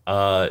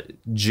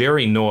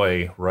 Jerry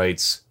Noy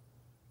writes,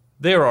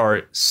 there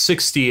are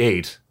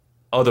 68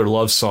 other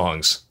love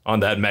songs on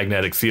that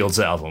Magnetic Fields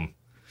album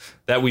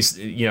that we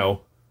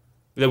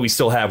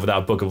still have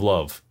without Book of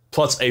Love,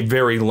 plus a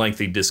very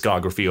lengthy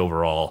discography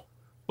overall.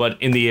 But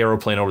In the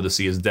Aeroplane Over the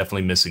Sea is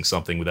definitely missing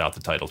something without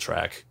the title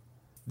track.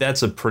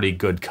 That's a pretty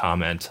good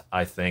comment,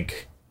 I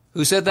think.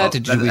 Who said that?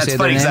 Did we that's say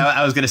funny, their name?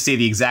 I was going to say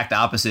the exact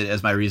opposite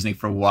as my reasoning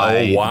for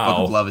why the Book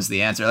of Love is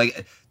the answer.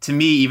 Like, to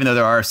me, even though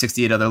there are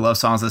 68 other love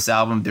songs on this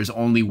album, there's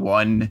only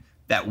one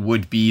that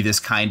would be this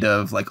kind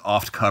of like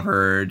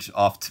oft-covered,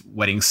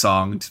 oft-wedding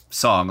song.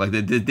 Like,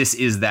 this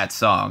is that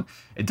song.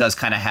 It does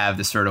kind of have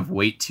this sort of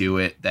weight to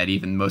it that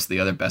even most of the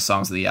other best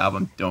songs of the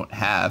album don't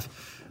have.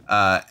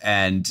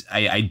 And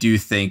I do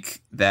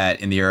think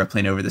that In the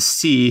Aeroplane Over the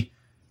Sea,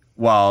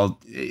 while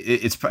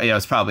it's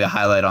probably a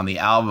highlight on the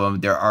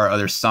album, there are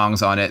other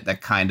songs on it that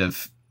kind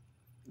of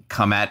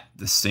come at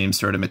the same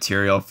sort of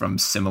material from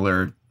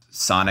similar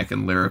sonic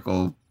and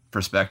lyrical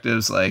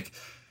perspectives. Like,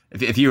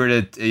 if you were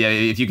to,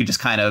 if you could just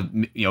kind of,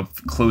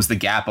 close the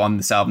gap on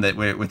this album that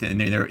within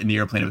In the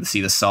Airplane Over the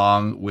Sea, the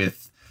song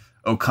with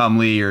 "Oh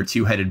Comely" or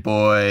 "Two-Headed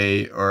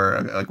Boy"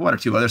 or like one or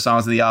two other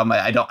songs of the album,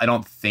 I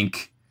don't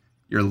think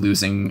you're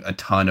losing a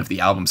ton of the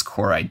album's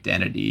core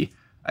identity.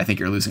 I think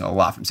you're losing a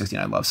lot from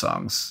 69 Love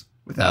Songs.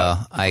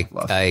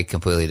 I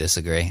completely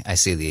disagree. I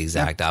see the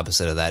exact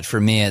opposite of that. For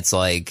me, it's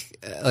like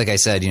I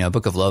said,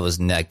 Book of Love was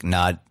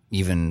not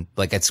even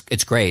like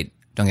it's great.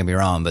 Don't get me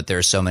wrong, but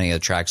there's so many other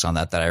tracks on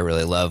that I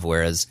really love.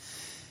 Whereas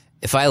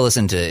if I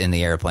listen to In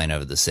the Airplane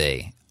Over the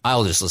Sea,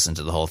 I'll just listen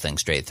to the whole thing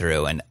straight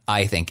through. And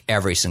I think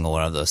every single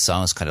one of those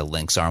songs kind of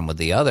links arm with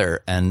the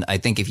other. And I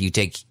think if you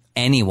take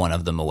any one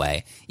of them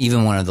away,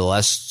 even one of the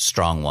less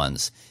strong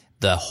ones,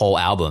 the whole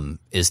album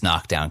is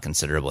knocked down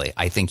considerably.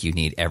 I think you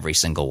need every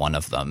single one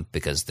of them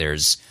because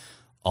there's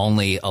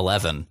only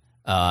 11,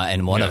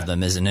 and one of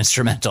them is an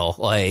instrumental.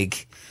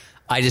 Like,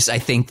 I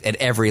think that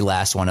every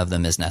last one of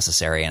them is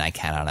necessary, and I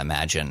cannot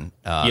imagine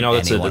any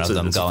one of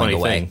them going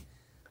away. Thing.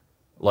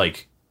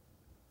 Like,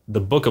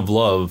 the Book of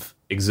Love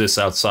exists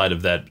outside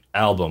of that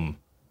album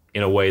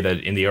in a way that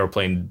In the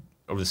Airplane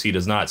Over the Sea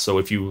does not. So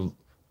if you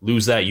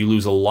lose that, you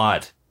lose a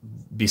lot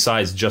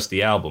besides just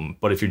the album.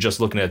 But if you're just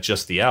looking at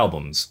just the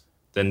albums,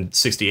 then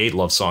 68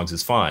 love songs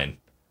is fine,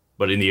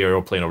 but In the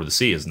Aeroplane Over the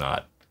Sea is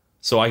not.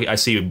 So I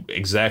see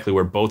exactly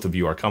where both of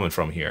you are coming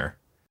from here.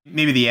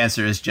 Maybe the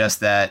answer is just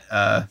that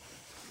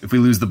if we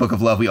lose the Book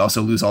of Love, we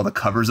also lose all the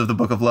covers of the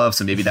Book of Love,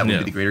 so maybe that would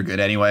be the greater good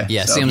anyway.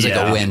 Yeah, seems like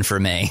a win for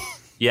me.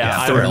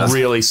 I'm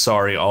really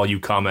sorry, all you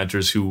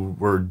commenters who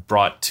were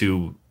brought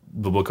to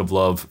The Book of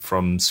Love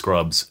from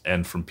Scrubs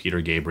and from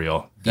Peter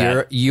Gabriel.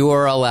 You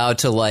are allowed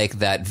to like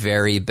that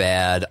very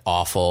bad,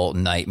 awful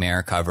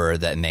Nightmare cover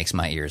that makes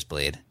my ears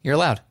bleed. You're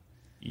allowed.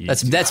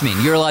 That's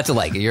mean. You're allowed to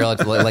like it. You're allowed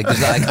to like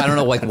I don't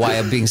know why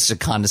I'm being such a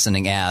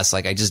condescending ass.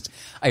 Like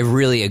I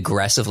really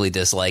aggressively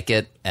dislike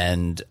it,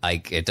 and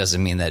it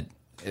doesn't mean that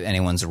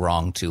anyone's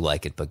wrong to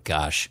like it. But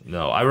gosh,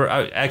 no.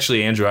 I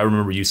actually, Andrew, I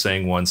remember you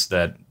saying once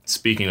that,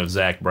 speaking of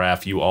Zach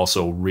Braff, you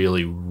also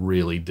really,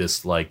 really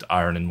disliked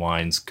Iron and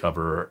Wine's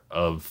cover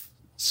of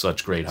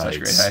Such Great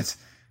Heights.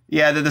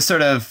 Yeah, the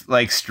sort of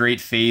like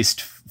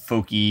straight-faced,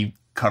 folky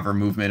cover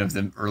movement of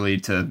the early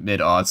to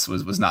mid-aughts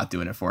was not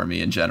doing it for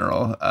me in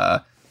general.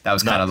 That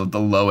was kind of the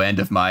low end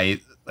of my,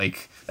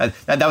 like,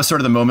 that was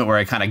sort of the moment where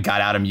I kind of got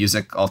out of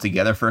music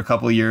altogether for a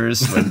couple of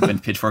years when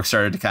Pitchfork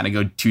started to kind of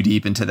go too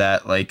deep into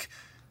that, like,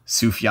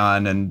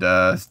 Sufjan and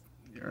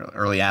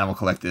early Animal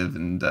Collective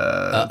and,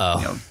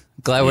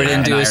 glad we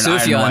didn't do a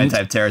Sufjan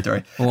type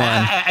territory.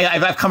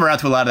 I've come around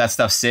to a lot of that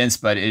stuff since,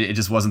 but it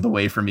just wasn't the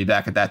way for me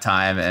back at that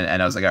time,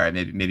 and I was like, all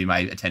right, maybe my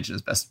attention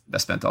is best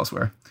spent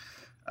elsewhere.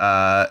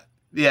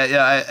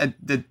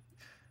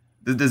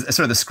 The sort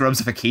of the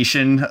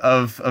Scrubsification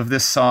of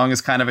this song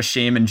is kind of a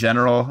shame in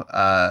general,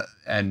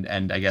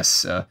 and I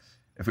guess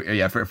if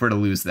we're to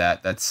lose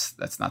that,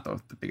 that's not the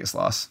biggest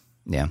loss.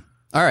 Yeah.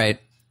 All right.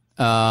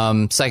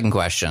 Second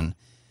question.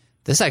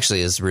 This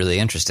actually is really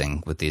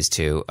interesting with these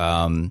two.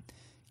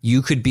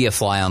 You could be a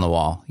fly on the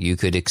wall. You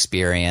could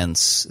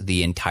experience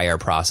the entire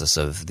process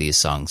of these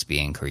songs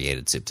being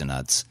created, soup to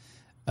nuts.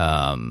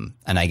 And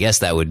I guess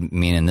that would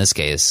mean, in this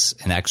case,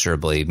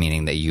 inexorably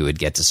meaning that you would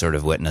get to sort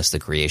of witness the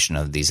creation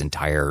of these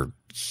entire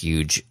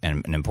huge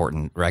and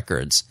important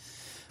records.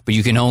 But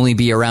you can only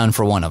be around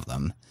for one of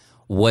them.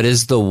 What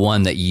is the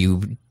one that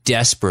you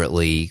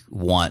desperately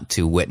want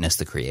to witness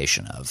the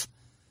creation of?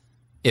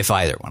 If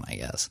either one, I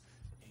guess.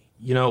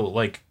 You know,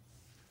 like,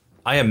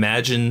 I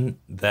imagine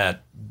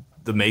that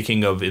the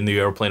making of In the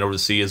Airplane Over the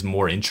Sea is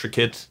more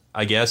intricate,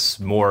 I guess,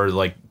 more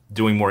like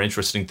doing more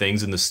interesting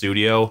things in the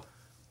studio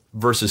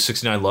versus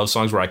 69 Love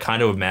Songs, where I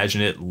kind of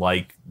imagine it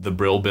like the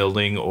Brill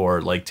Building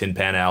or like Tin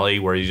Pan Alley,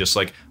 where you're just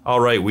like, all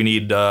right, we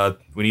need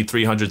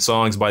 300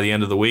 songs by the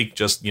end of the week.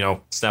 Just,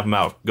 snap them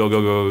out. Go,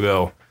 go, go, go,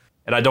 go.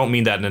 And I don't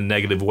mean that in a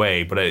negative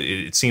way, but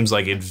it seems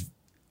like it's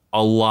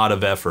a lot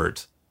of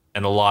effort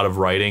and a lot of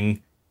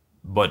writing,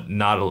 but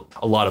not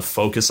a lot of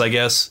focus, I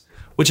guess.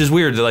 Which is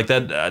weird, like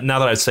that. Now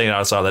that I say it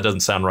outside, that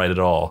doesn't sound right at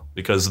all,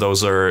 because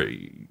those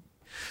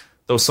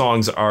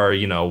songs are,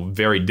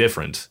 very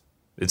different.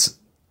 It's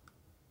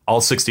all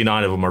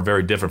 69 of them are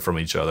very different from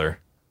each other,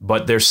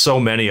 but there's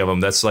so many of them.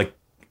 That's like,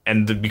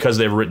 and because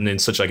they're written in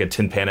such like a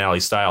Tin Pan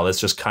Alley style,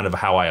 that's just kind of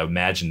how I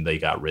imagined they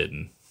got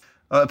written.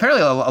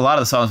 Apparently, a lot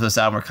of the songs for this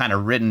album are kind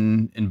of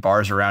written in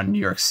bars around New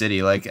York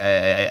City. Like,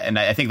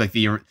 I think like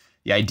the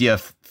idea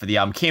for the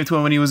album came to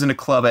him when he was in a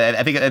club.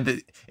 I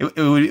think it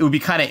would be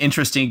kind of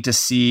interesting to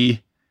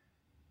see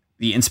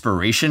the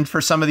inspiration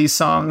for some of these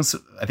songs.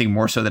 I think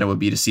more so than it would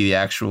be to see the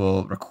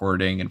actual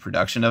recording and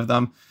production of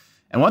them.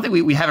 And one thing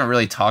we haven't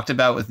really talked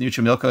about with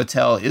Neutral Milk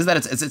Hotel is that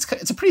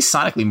it's a pretty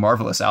sonically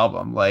marvelous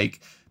album.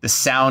 Like the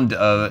sound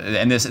of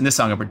and this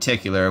song in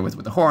particular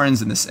with the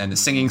horns and the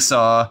singing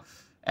saw.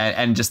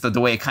 And just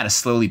the way it kind of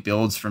slowly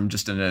builds from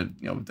just an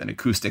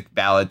acoustic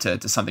ballad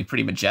to something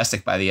pretty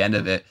majestic by the end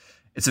of it.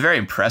 It's a very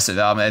impressive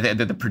album. I think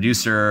that the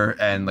producer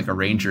and like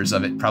arrangers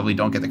of it probably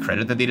don't get the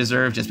credit that they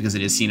deserve, just because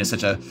it is seen as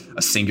such a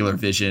singular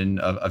vision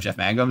of Jeff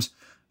Mangum's.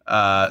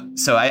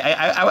 So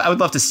I would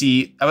love to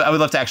see. I would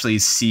love to actually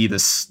see the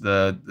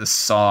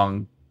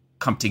song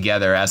come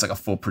together as like a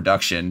full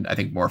production. I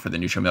think more for the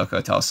Neutral Milk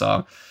Hotel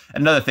song.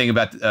 And another thing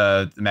about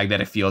the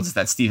Magnetic Fields is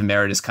that Stephen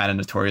Merritt is kind of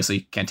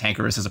notoriously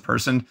cantankerous as a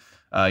person.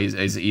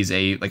 He's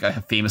a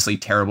famously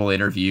terrible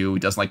interview. He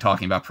doesn't like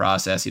talking about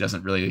process. I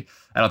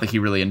don't think he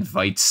really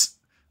invites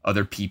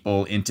other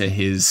people into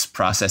his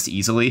process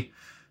easily.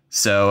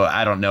 So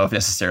I don't know if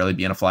necessarily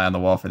being a fly on the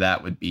wall for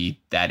that would be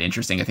that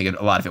interesting. I think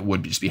a lot of it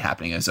would just be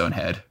happening in his own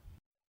head.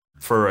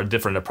 For a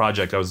different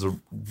project, I was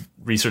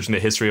researching the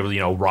history of,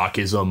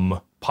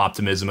 rockism,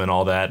 poptimism, and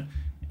all that.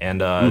 And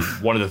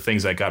one of the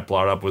things that got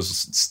brought up was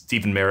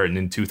Stephen Merritt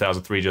in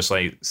 2003 just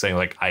like saying,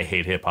 like, I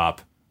hate hip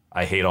hop.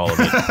 I hate all of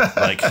it.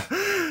 Like,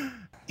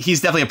 he's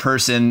definitely a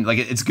person. Like,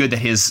 it's good that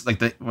his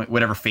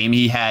whatever fame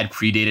he had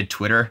predated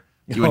Twitter.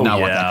 You would not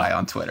want that guy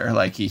on Twitter.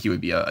 Like, he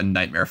would be a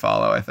nightmare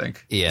follow, I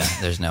think. Yeah,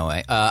 there's no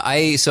way.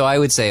 I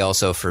would say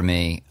also for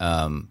me,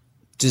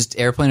 just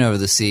Airplane Over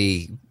the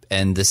Sea,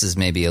 and this is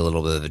maybe a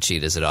little bit of a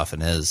cheat as it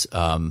often is.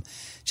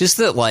 Just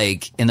that,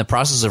 like, in the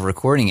process of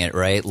recording it,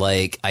 right?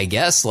 Like, I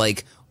guess,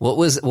 like,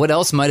 what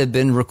else might have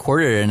been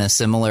recorded in a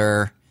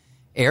similar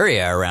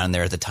area around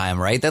there at the time,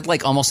 right? That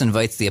like almost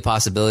invites the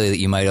possibility that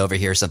you might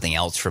overhear something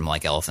else from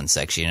like Elephant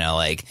Six,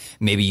 like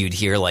maybe you'd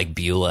hear like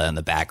Beulah in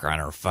the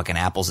background or fucking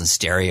Apples in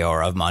Stereo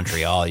or Of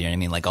Montreal, you know what I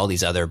mean? Like all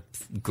these other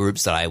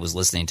groups that I was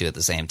listening to at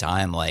the same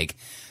time, like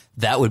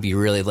that would be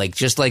really like,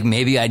 just like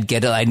maybe I'd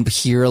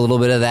hear a little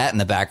bit of that in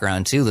the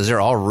background too. Those are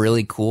all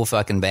really cool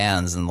fucking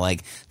bands. And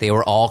like, they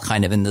were all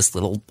kind of in this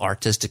little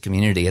artistic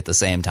community at the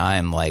same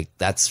time. Like,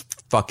 that's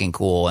fucking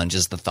cool. And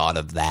just the thought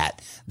of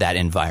that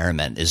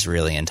environment is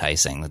really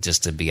enticing,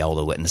 just to be able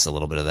to witness a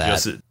little bit of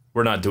that.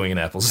 We're not doing an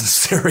Apples and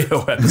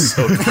Stereo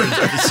episode.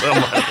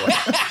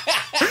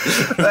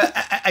 But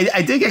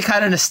I did get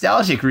kind of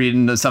nostalgic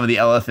reading some of the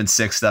Elephant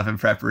Six stuff in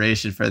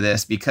preparation for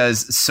this,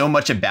 because so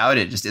much about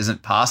it just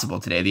isn't possible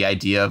today. The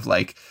idea of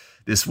like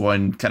this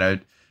one kind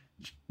of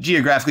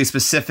geographically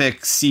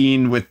specific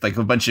scene with like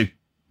a bunch of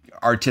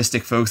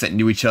artistic folks that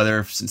knew each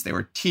other since they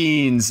were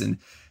teens, and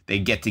they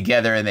get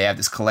together and they have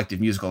this collective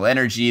musical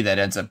energy that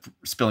ends up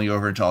spilling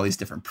over into all these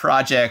different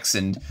projects,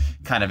 and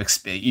kind of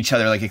each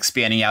other like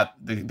expanding out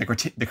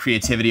the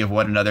creativity of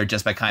one another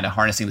just by kind of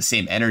harnessing the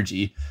same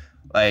energy.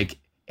 Like,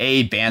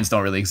 A, bands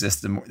don't really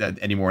exist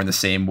anymore in the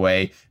same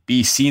way.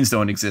 B, scenes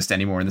don't exist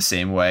anymore in the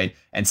same way.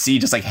 And C,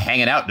 just like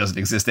hanging out doesn't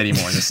exist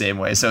anymore in the same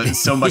way.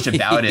 So much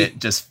about it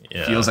just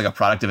feels like a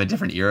product of a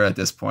different era at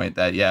this point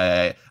that,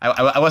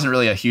 I wasn't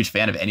really a huge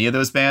fan of any of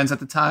those bands at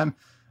the time.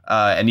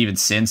 And even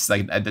since,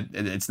 like,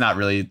 it's not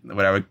really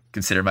what I would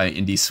consider my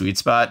indie sweet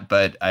spot,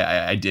 but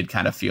I did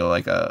kind of feel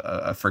like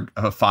a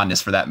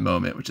fondness for that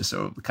moment, which is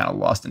so kind of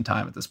lost in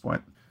time at this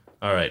point.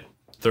 All right.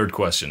 Third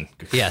question.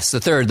 Yes,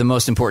 the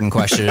most important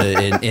question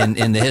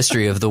in the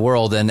history of the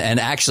world, and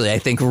actually I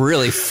think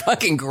really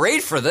fucking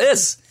great for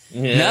this.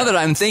 Yeah. Now that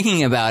I'm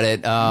thinking about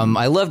it,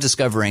 I love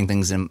discovering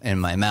things in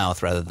my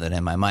mouth rather than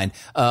in my mind.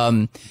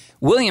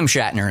 William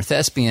Shatner,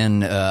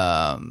 thespian,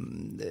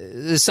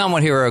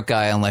 somewhat heroic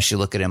guy unless you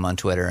look at him on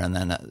Twitter, and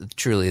then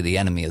truly the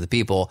enemy of the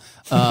people.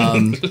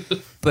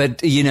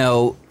 But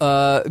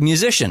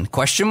musician? ?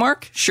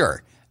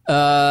 Sure.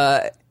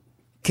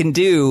 Can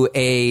do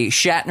a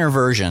Shatner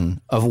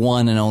version of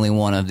one and only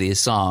one of these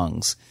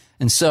songs.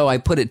 And so I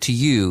put it to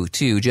you,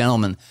 too,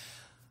 gentlemen.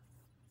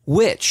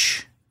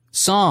 Which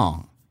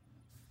song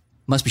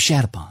must be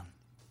shat upon?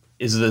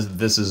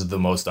 This is the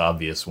most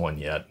obvious one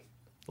yet.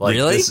 Like,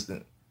 really?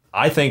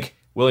 I think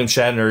William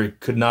Shatner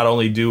could not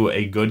only do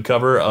a good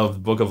cover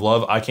of Book of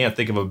Love, I can't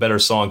think of a better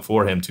song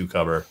for him to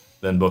cover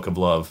than Book of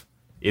Love.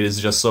 It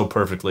is just so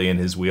perfectly in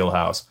his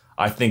wheelhouse.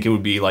 I think it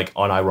would be like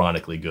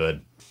unironically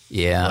good.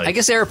 Yeah, I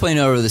guess Airplane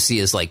Over the Sea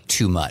is like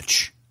too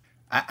much.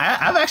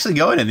 I'm actually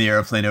going in the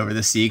Airplane Over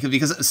the Sea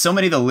because so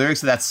many of the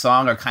lyrics of that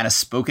song are kind of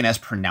spoken as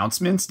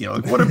pronouncements.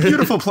 Like, what a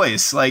beautiful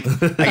place. Like,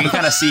 I can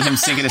kind of see him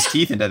sinking his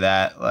teeth into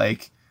that.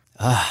 Like,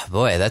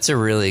 boy, that's a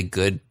really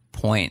good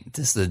point.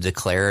 This is the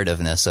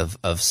declarativeness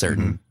of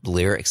certain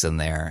lyrics in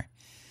there.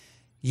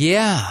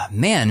 Yeah,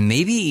 man,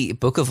 maybe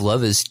Book of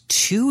Love is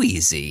too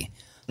easy.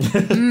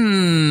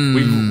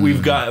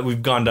 We've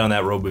gone down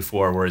that road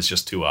before where it's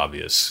just too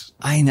obvious.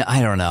 I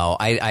don't know.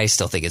 I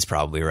still think it's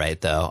probably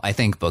right though. I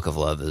think Book of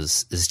Love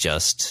is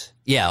just,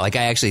 like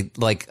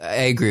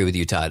I agree with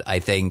you, Todd. I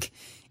think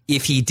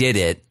if he did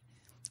it,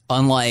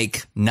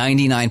 unlike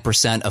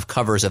 99% of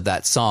covers of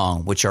that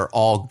song, which are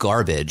all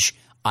garbage,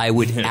 I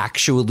would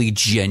actually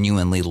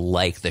genuinely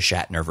like the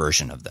Shatner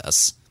version of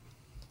this.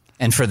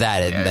 And for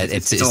that,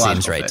 it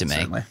seems right to me.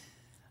 Certainly.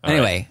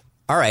 Anyway.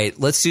 All right,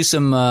 let's do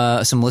some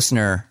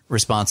listener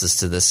responses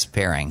to this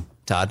pairing.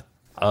 Todd?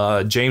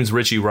 James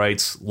Ritchie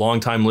writes,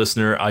 longtime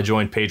listener, I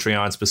joined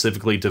Patreon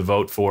specifically to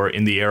vote for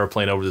In the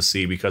Airplane Over the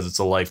Sea because it's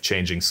a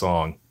life-changing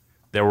song.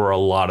 There were a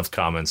lot of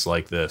comments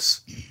like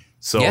this.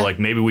 So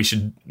maybe we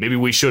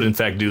should in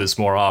fact do this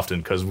more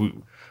often because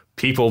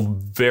people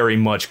very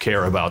much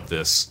care about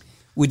this.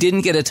 We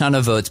didn't get a ton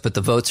of votes, but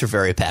the votes are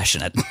very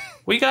passionate.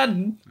 We got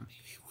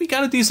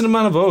a decent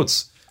amount of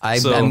votes.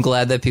 I'm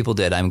glad that people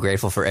did. I'm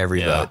grateful for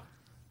every vote.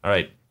 All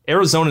right.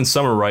 Arizonan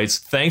Summer writes,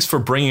 thanks for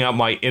bringing out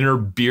my inner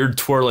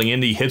beard-twirling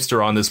indie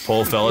hipster on this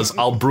poll, fellas.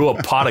 I'll brew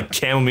a pot of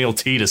chamomile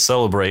tea to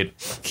celebrate.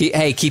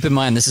 Keep in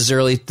mind, this is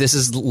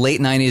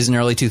late 90s and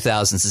early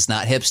 2000s. It's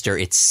not hipster,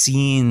 it's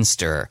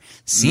scenester.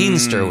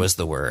 Scenester was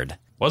the word.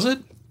 Was it?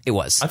 It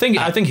was. I think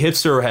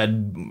hipster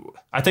had...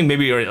 I think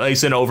maybe at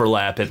least an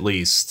overlap at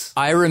least.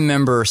 I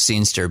remember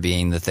scenester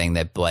being the thing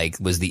that like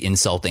was the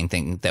insulting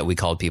thing that we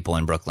called people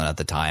in Brooklyn at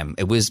the time.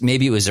 It was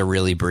a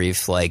really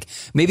brief, like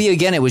maybe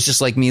again it was just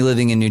like me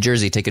living in New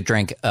Jersey. Take a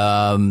drink.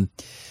 That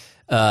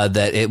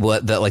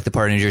like the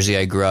part of New Jersey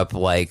I grew up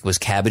like was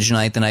Cabbage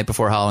Night. The night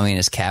before Halloween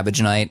is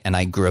Cabbage Night, and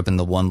I grew up in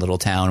the one little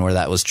town where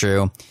that was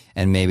true.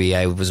 And maybe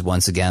I was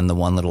once again the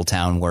one little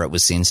town where it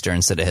was scenester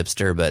instead of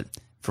hipster. But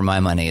for my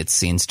money, it's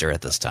scenester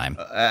at this time.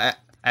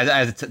 I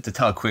have to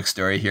tell a quick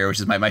story here, which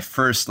is my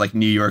first like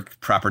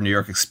proper New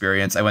York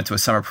experience. I went to a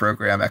summer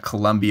program at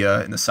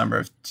Columbia in the summer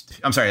of,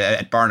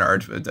 at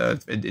Barnard in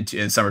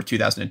the summer of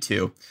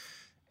 2002.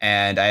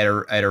 And I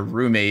had a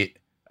roommate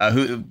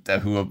who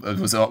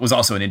was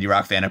also an indie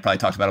rock fan. I probably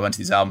talked about a bunch of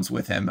these albums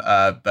with him.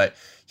 But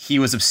he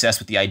was obsessed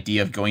with the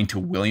idea of going to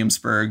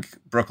Williamsburg,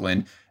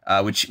 Brooklyn,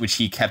 which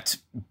he kept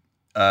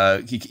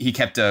calling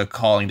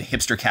the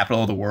hipster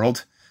capital of the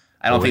world.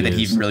 I don't think that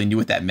he even really knew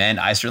what that meant.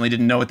 I certainly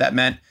didn't know what that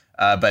meant.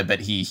 But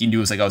he knew it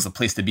was like, oh, it's the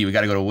place to be. We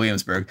got to go to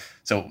Williamsburg.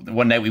 So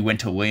one night we went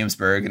to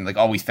Williamsburg, and like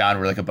all we found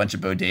were like a bunch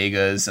of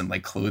bodegas and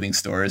like clothing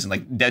stores, and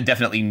like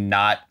definitely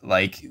not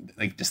like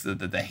just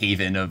the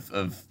haven of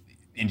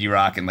indie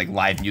rock and like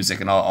live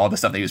music and all the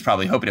stuff that he was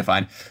probably hoping to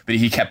find. But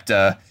he kept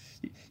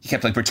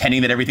like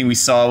pretending that everything we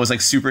saw was like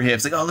super hip.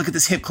 It's like, oh, look at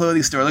this hip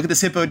clothing store. Look at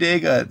this hip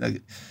bodega.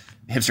 Like,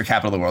 hipster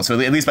capital of the world. So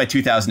at least by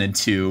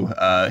 2002,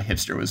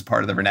 hipster was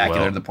part of the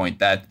vernacular to the point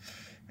that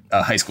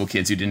high school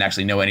kids who didn't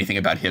actually know anything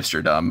about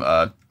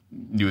hipsterdom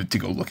knew to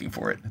go looking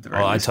for it. At the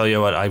very least. I tell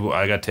you what,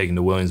 I got taken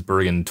to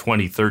Williamsburg in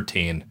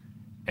 2013,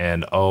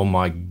 and oh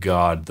my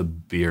God, the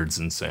beards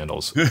and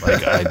sandals.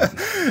 Like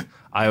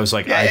I was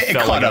like, I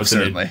felt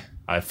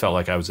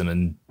like I was in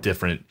a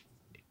different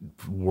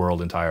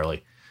world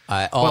entirely.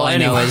 All I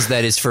know is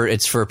that it's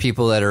for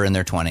people that are in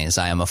their 20s.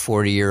 I am a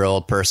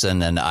 40-year-old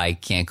person, and I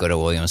can't go to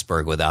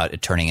Williamsburg without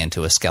it turning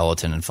into a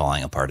skeleton and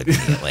falling apart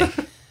immediately.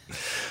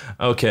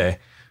 Okay.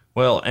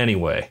 Well,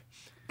 anyway.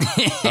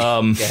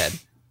 Go ahead.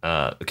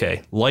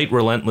 Okay. Light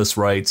Relentless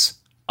writes,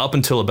 up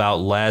until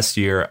about last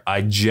year,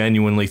 I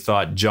genuinely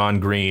thought John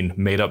Green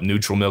made up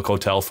Neutral Milk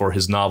Hotel for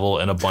his novel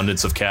An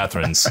Abundance of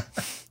Catherines.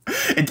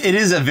 It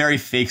is a very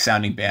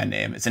fake-sounding band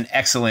name. It's an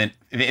excellent...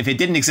 If it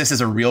didn't exist as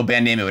a real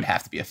band name, it would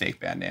have to be a fake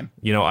band name.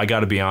 You know, I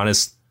got to be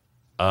honest.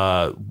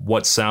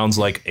 What sounds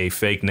like a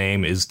fake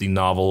name is the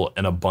novel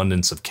An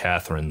Abundance of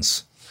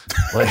Catherines.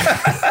 Like,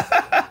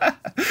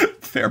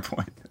 fair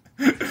point.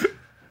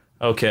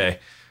 Okay.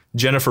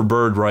 Jennifer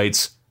Bird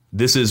writes,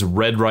 this is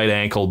Red Right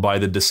Ankle by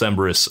the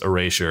Decemberists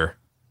erasure.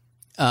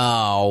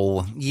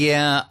 Oh,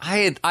 yeah.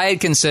 I had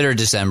considered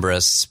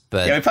Decemberists,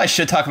 but... Yeah, we probably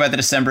should talk about the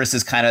Decemberists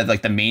as kind of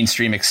like the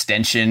mainstream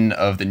extension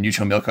of the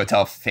Neutral Milk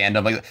Hotel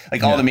fandom.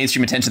 Like all the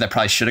mainstream attention that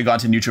probably should have gone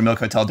to Neutral Milk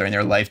Hotel during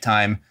their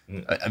lifetime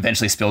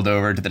eventually spilled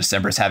over to the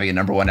Decemberists having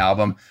a #1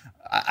 album.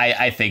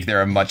 I think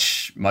they're a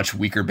much, much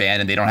weaker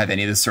band, and they don't have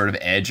any of this sort of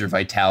edge or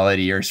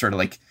vitality or sort of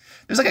like...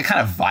 There's like a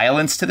kind of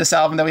violence to this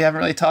album that we haven't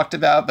really talked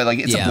about, but like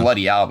it's a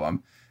bloody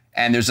album.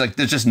 And there's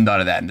just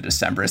none of that in the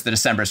Decemberists. The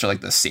Decemberists are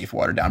like the safe,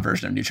 watered down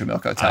version of Neutral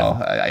Milk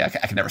Hotel. I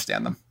can never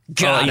stand them.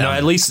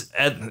 At least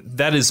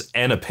that is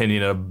an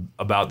opinion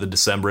about the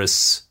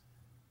Decemberists,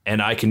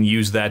 and I can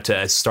use that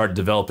to start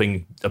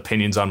developing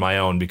opinions on my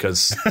own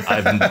because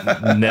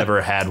I've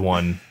never had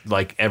one.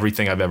 Like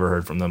everything I've ever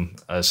heard from them,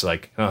 it's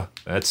like,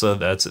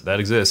 that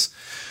exists.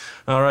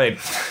 All right,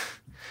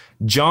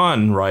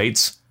 John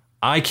writes,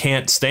 I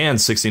can't stand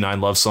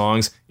 69 Love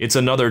Songs. It's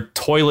another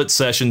Toilet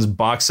Sessions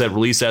box set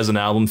released as an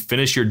album.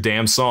 Finish your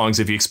damn songs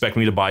if you expect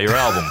me to buy your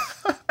album.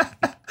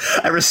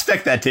 I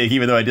respect that take,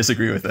 even though I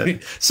disagree with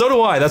it. So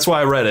do I. That's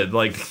why I read it.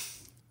 Like,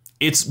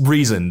 it's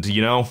reasoned,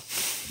 you know?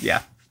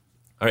 Yeah.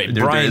 All right,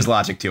 there is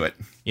logic to it.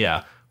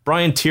 Yeah.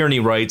 Brian Tierney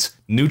writes,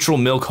 Neutral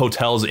Milk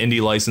Hotel's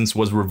indie license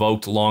was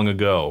revoked long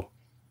ago.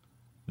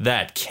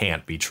 That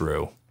can't be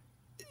true.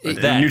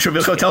 Neutral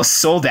Milk Hotel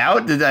sold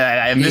out?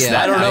 I missed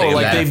that. I don't know.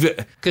 Like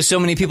because so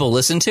many people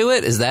listen to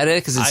it. Is that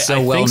it? Because it's so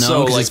well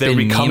known. Like it's they're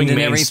been becoming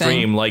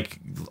mainstream. Like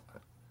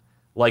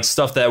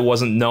stuff that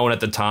wasn't known at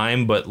the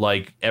time, but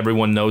like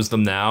everyone knows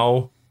them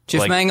now.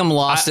 Jeff Mangum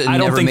lost it and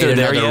never made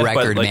another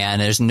record. Man,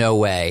 there's no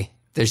way.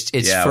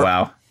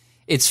 Wow.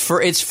 It's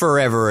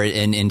forever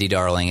an indie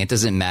darling. It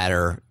doesn't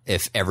matter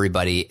if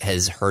everybody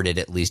has heard it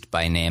at least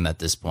by name at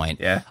this point.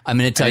 Yeah, I'm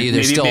going to tell you,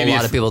 there's still a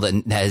lot of people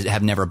that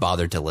have never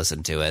bothered to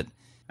listen to it.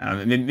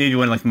 Maybe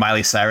when like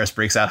Miley Cyrus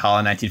breaks out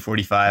Holland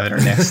 1945 in her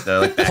next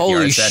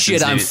holy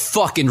shit, I'm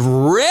fucking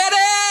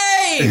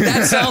ready.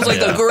 That sounds like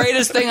the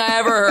greatest thing I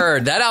ever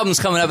heard. That album's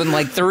coming up in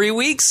like 3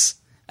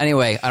 weeks.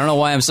 Anyway, I don't know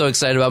why I'm so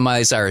excited about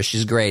Miley Cyrus.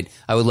 She's great.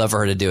 I would love for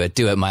her to do it.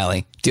 Do it,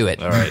 Miley. Do it.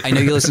 All right. I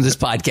know you listen to this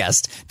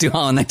podcast. Do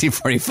Holland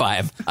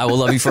 1945. I will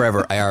love you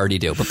forever. I already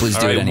do, but please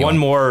do it anyway. One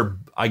more,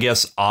 I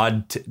guess,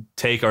 odd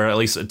take, or at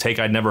least a take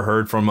I'd never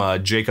heard from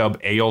Jacob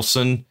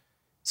Ailson.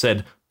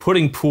 Said,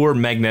 putting poor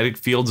Magnetic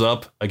Fields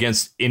up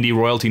against indie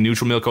royalty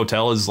Neutral Milk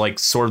Hotel is like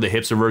sort of the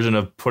hipster version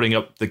of putting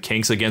up the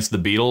Kinks against the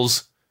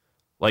Beatles.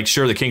 Like,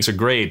 sure, the Kinks are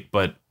great,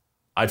 but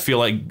I feel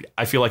like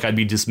I'd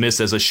be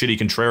dismissed as a shitty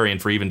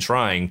contrarian for even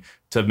trying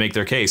to make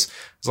their case.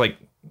 It's like,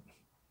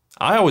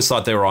 I always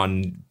thought they were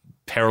on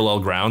parallel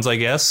grounds, I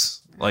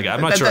guess. Like,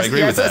 I'm not sure I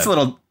agree with that. That's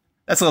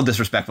a little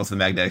disrespectful to the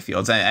Magnetic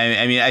Fields.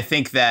 I mean, I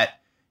think that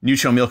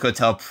Neutral Milk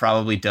Hotel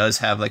probably does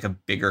have like a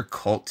bigger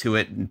cult to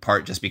it, in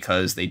part just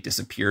because they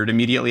disappeared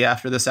immediately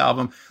after this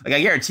album. Like,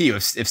 I guarantee you,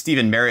 if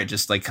Stephen Merritt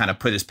just like kind of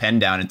put his pen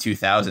down in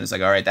 2000, it's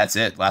like, all right, that's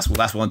it. Last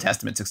Will and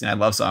Testament, 69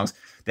 Love Songs.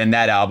 Then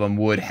that album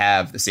would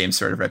have the same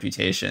sort of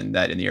reputation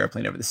that In the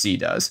Airplane Over the Sea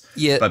does.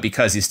 Yeah. But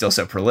because he's still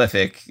so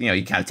prolific, you know,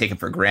 you kind of take him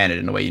for granted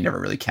in a way you never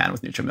really can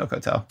with Neutral Milk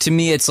Hotel. To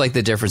me, it's like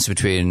the difference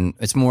between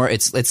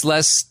it's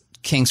less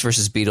Kinks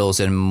versus Beatles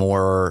and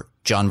more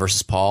John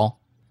versus Paul.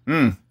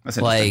 That's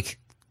interesting. Like,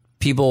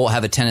 people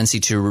have a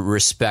tendency to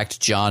respect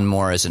John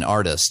more as an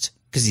artist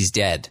because he's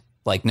dead.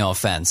 Like, no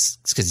offense,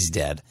 it's because he's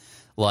dead.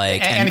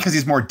 Like, and because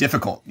he's more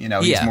difficult, you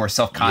know, he's more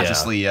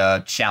self-consciously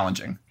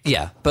challenging.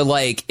 Yeah, but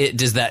like,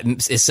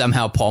 is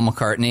somehow Paul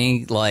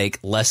McCartney like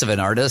less of an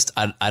artist?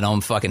 I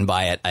don't fucking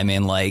buy it. I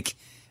mean, like,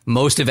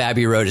 most of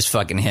Abbey Road is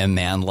fucking him,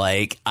 man.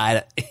 Like,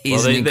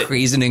 he's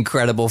an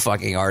incredible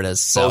fucking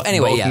artist. So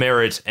both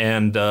Merritt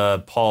and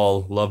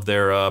Paul love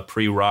their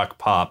pre-rock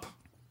pop.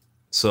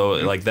 So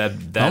like that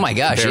oh my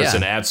gosh,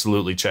 comparison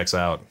absolutely checks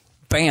out.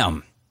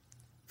 Bam.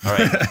 All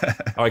right.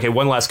 Okay,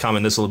 one last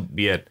comment. This will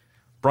be it.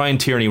 Brian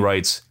Tierney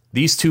writes,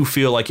 these two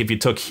feel like if you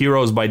took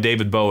Heroes by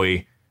David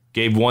Bowie,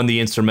 gave one the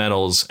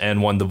instrumentals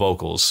and one the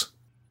vocals.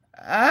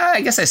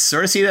 I guess I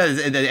sort of see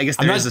that. I guess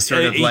there is a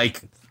sort of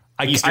like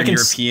Eastern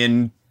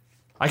European.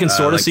 I can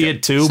sort of see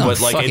it too, but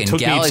like it took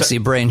Galaxy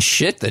Brain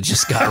shit that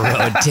just got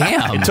wrote.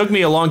 Damn. It took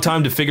me a long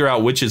time to figure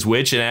out which is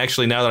which, and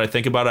actually now that I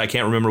think about it, I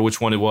can't remember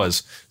which one it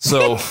was.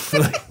 So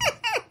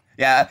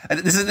yeah,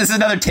 this is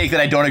another take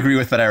that I don't agree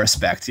with, but I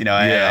respect. You know,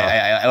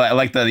 I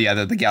like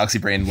the Galaxy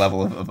Brain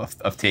level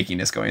of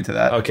takiness going into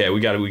that. Okay,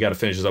 we got to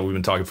finish this up. We've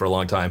been talking for a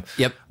long time.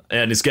 Yep,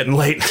 and it's getting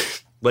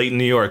late in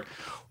New York.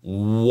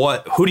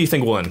 Who do you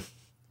think won?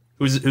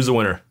 Who's the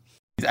winner?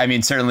 I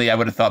mean, certainly I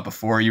would have thought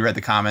before you read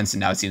the comments,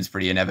 and now it seems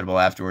pretty inevitable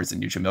afterwards that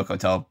Neutral Milk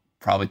Hotel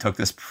probably took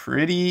this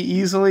pretty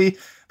easily.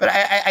 But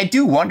I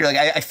do wonder, like,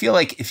 I feel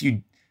like if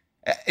you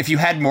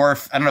had more,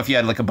 I don't know if you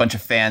had like a bunch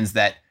of fans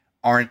that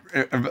aren't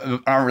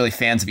really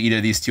fans of either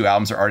of these two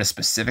albums or artists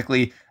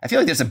specifically, I feel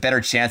like there's a better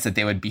chance that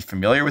they would be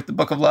familiar with the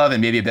Book of Love, and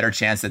maybe a better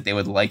chance that they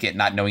would like it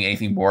not knowing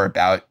anything more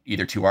about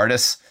either two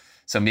artists.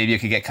 So maybe you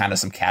could get kind of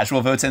some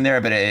casual votes in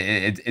there, but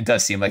it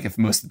does seem like if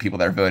most of the people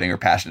that are voting are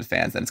passionate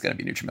fans, then it's going to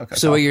be Neutral Milk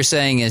Hotel. So what you're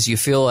saying is you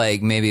feel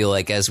like maybe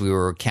like as we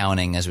were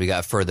counting, as we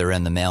got further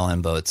in, the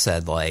mail-in vote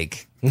said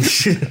like...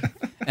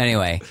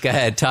 Anyway, go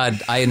ahead,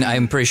 Todd.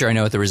 I'm pretty sure I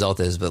know what the result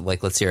is, but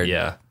like let's hear it.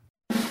 Yeah.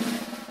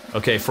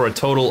 Okay, for a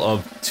total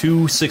of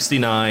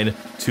 269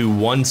 to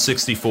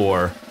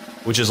 164,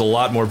 which is a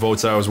lot more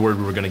votes than I was worried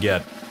we were going to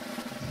get.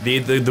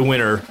 The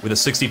winner with a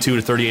 62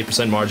 to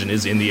 38% margin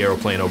is In the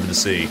Aeroplane Over the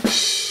Sea.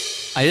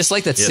 I just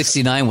like that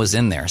 69 was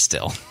in there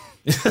still.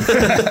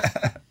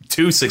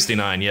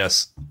 269,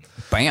 yes.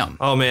 Bam.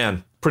 Oh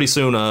man, pretty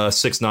soon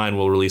 6ix9ine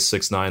will release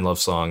 6ix9ine love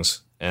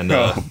songs, and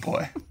oh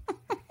boy,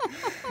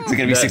 is it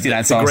gonna be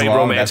 69 songs? The great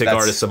romantic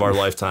artists of our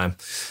lifetime.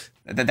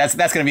 That's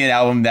gonna be an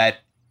album that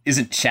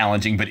isn't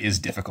challenging but is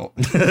difficult.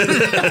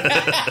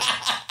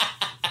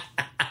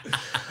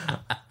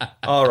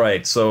 All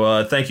right,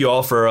 so thank you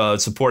all for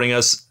supporting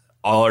us.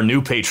 All our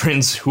new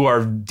patrons who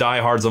are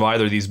diehards of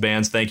either of these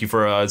bands, thank you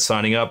for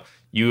signing up.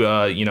 You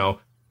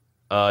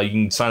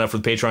can sign up for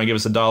the Patreon, give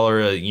us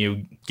 $1.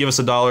 You give us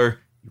 $1,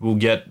 we'll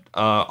get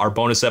our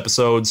bonus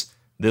episodes.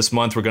 This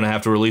month we're going to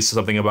have to release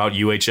something about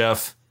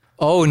UHF.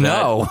 Oh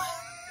no!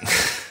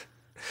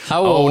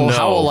 How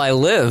will I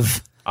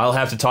live? I'll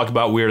have to talk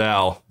about Weird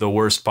Al, the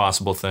worst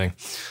possible thing.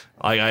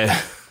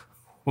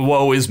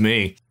 Woe is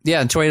me.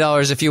 Yeah,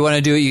 $20 if you want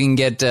to do it. You can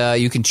get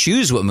you can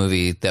choose what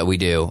movie that we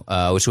do,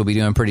 which we'll be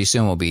doing pretty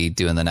soon. We'll be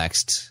doing the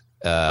next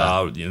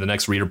the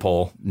next reader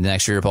poll.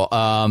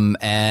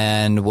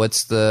 And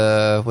what's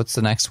the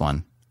next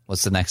one?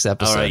 What's the next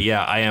episode? All right,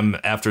 yeah, I am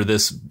after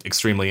this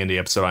extremely indie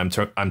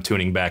episode. I'm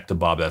tuning back to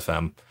Bob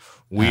FM.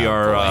 We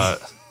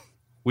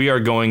are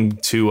going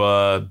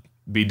to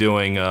be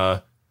doing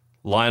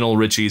Lionel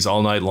Richie's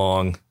All Night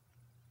Long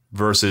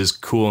versus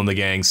Kool and the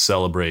Gang's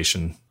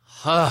Celebration.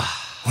 All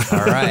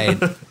right.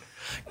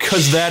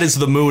 Because that is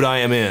the mood I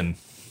am in.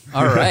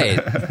 All right.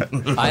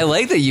 I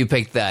like that you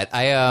picked that.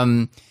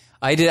 I'm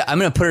going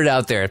to put it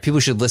out there. People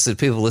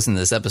listen to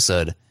this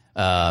episode.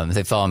 If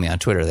they follow me on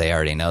Twitter, they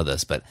already know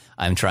this, but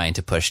I'm trying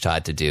to push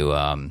Todd to do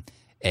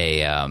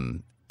a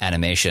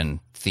animation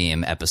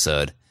theme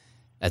episode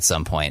at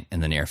some point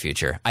in the near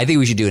future. I think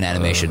we should do an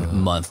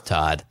animation month,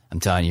 Todd. I'm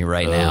telling you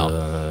right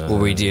now, where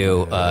we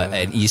do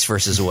an East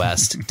versus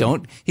West.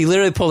 He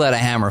literally pulled out a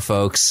hammer,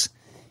 folks.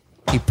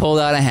 He pulled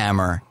out a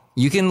hammer.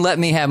 You can let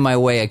me have my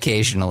way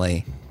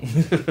occasionally.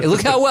 Hey,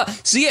 look how well.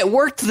 See, it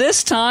worked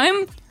this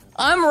time.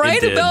 I'm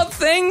right about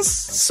things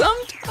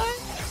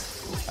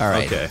sometimes. All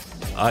right. Okay.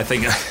 I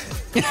think.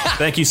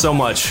 Thank you so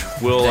much.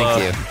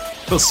 Thank you.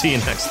 We'll see you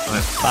next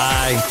time.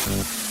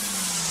 Bye.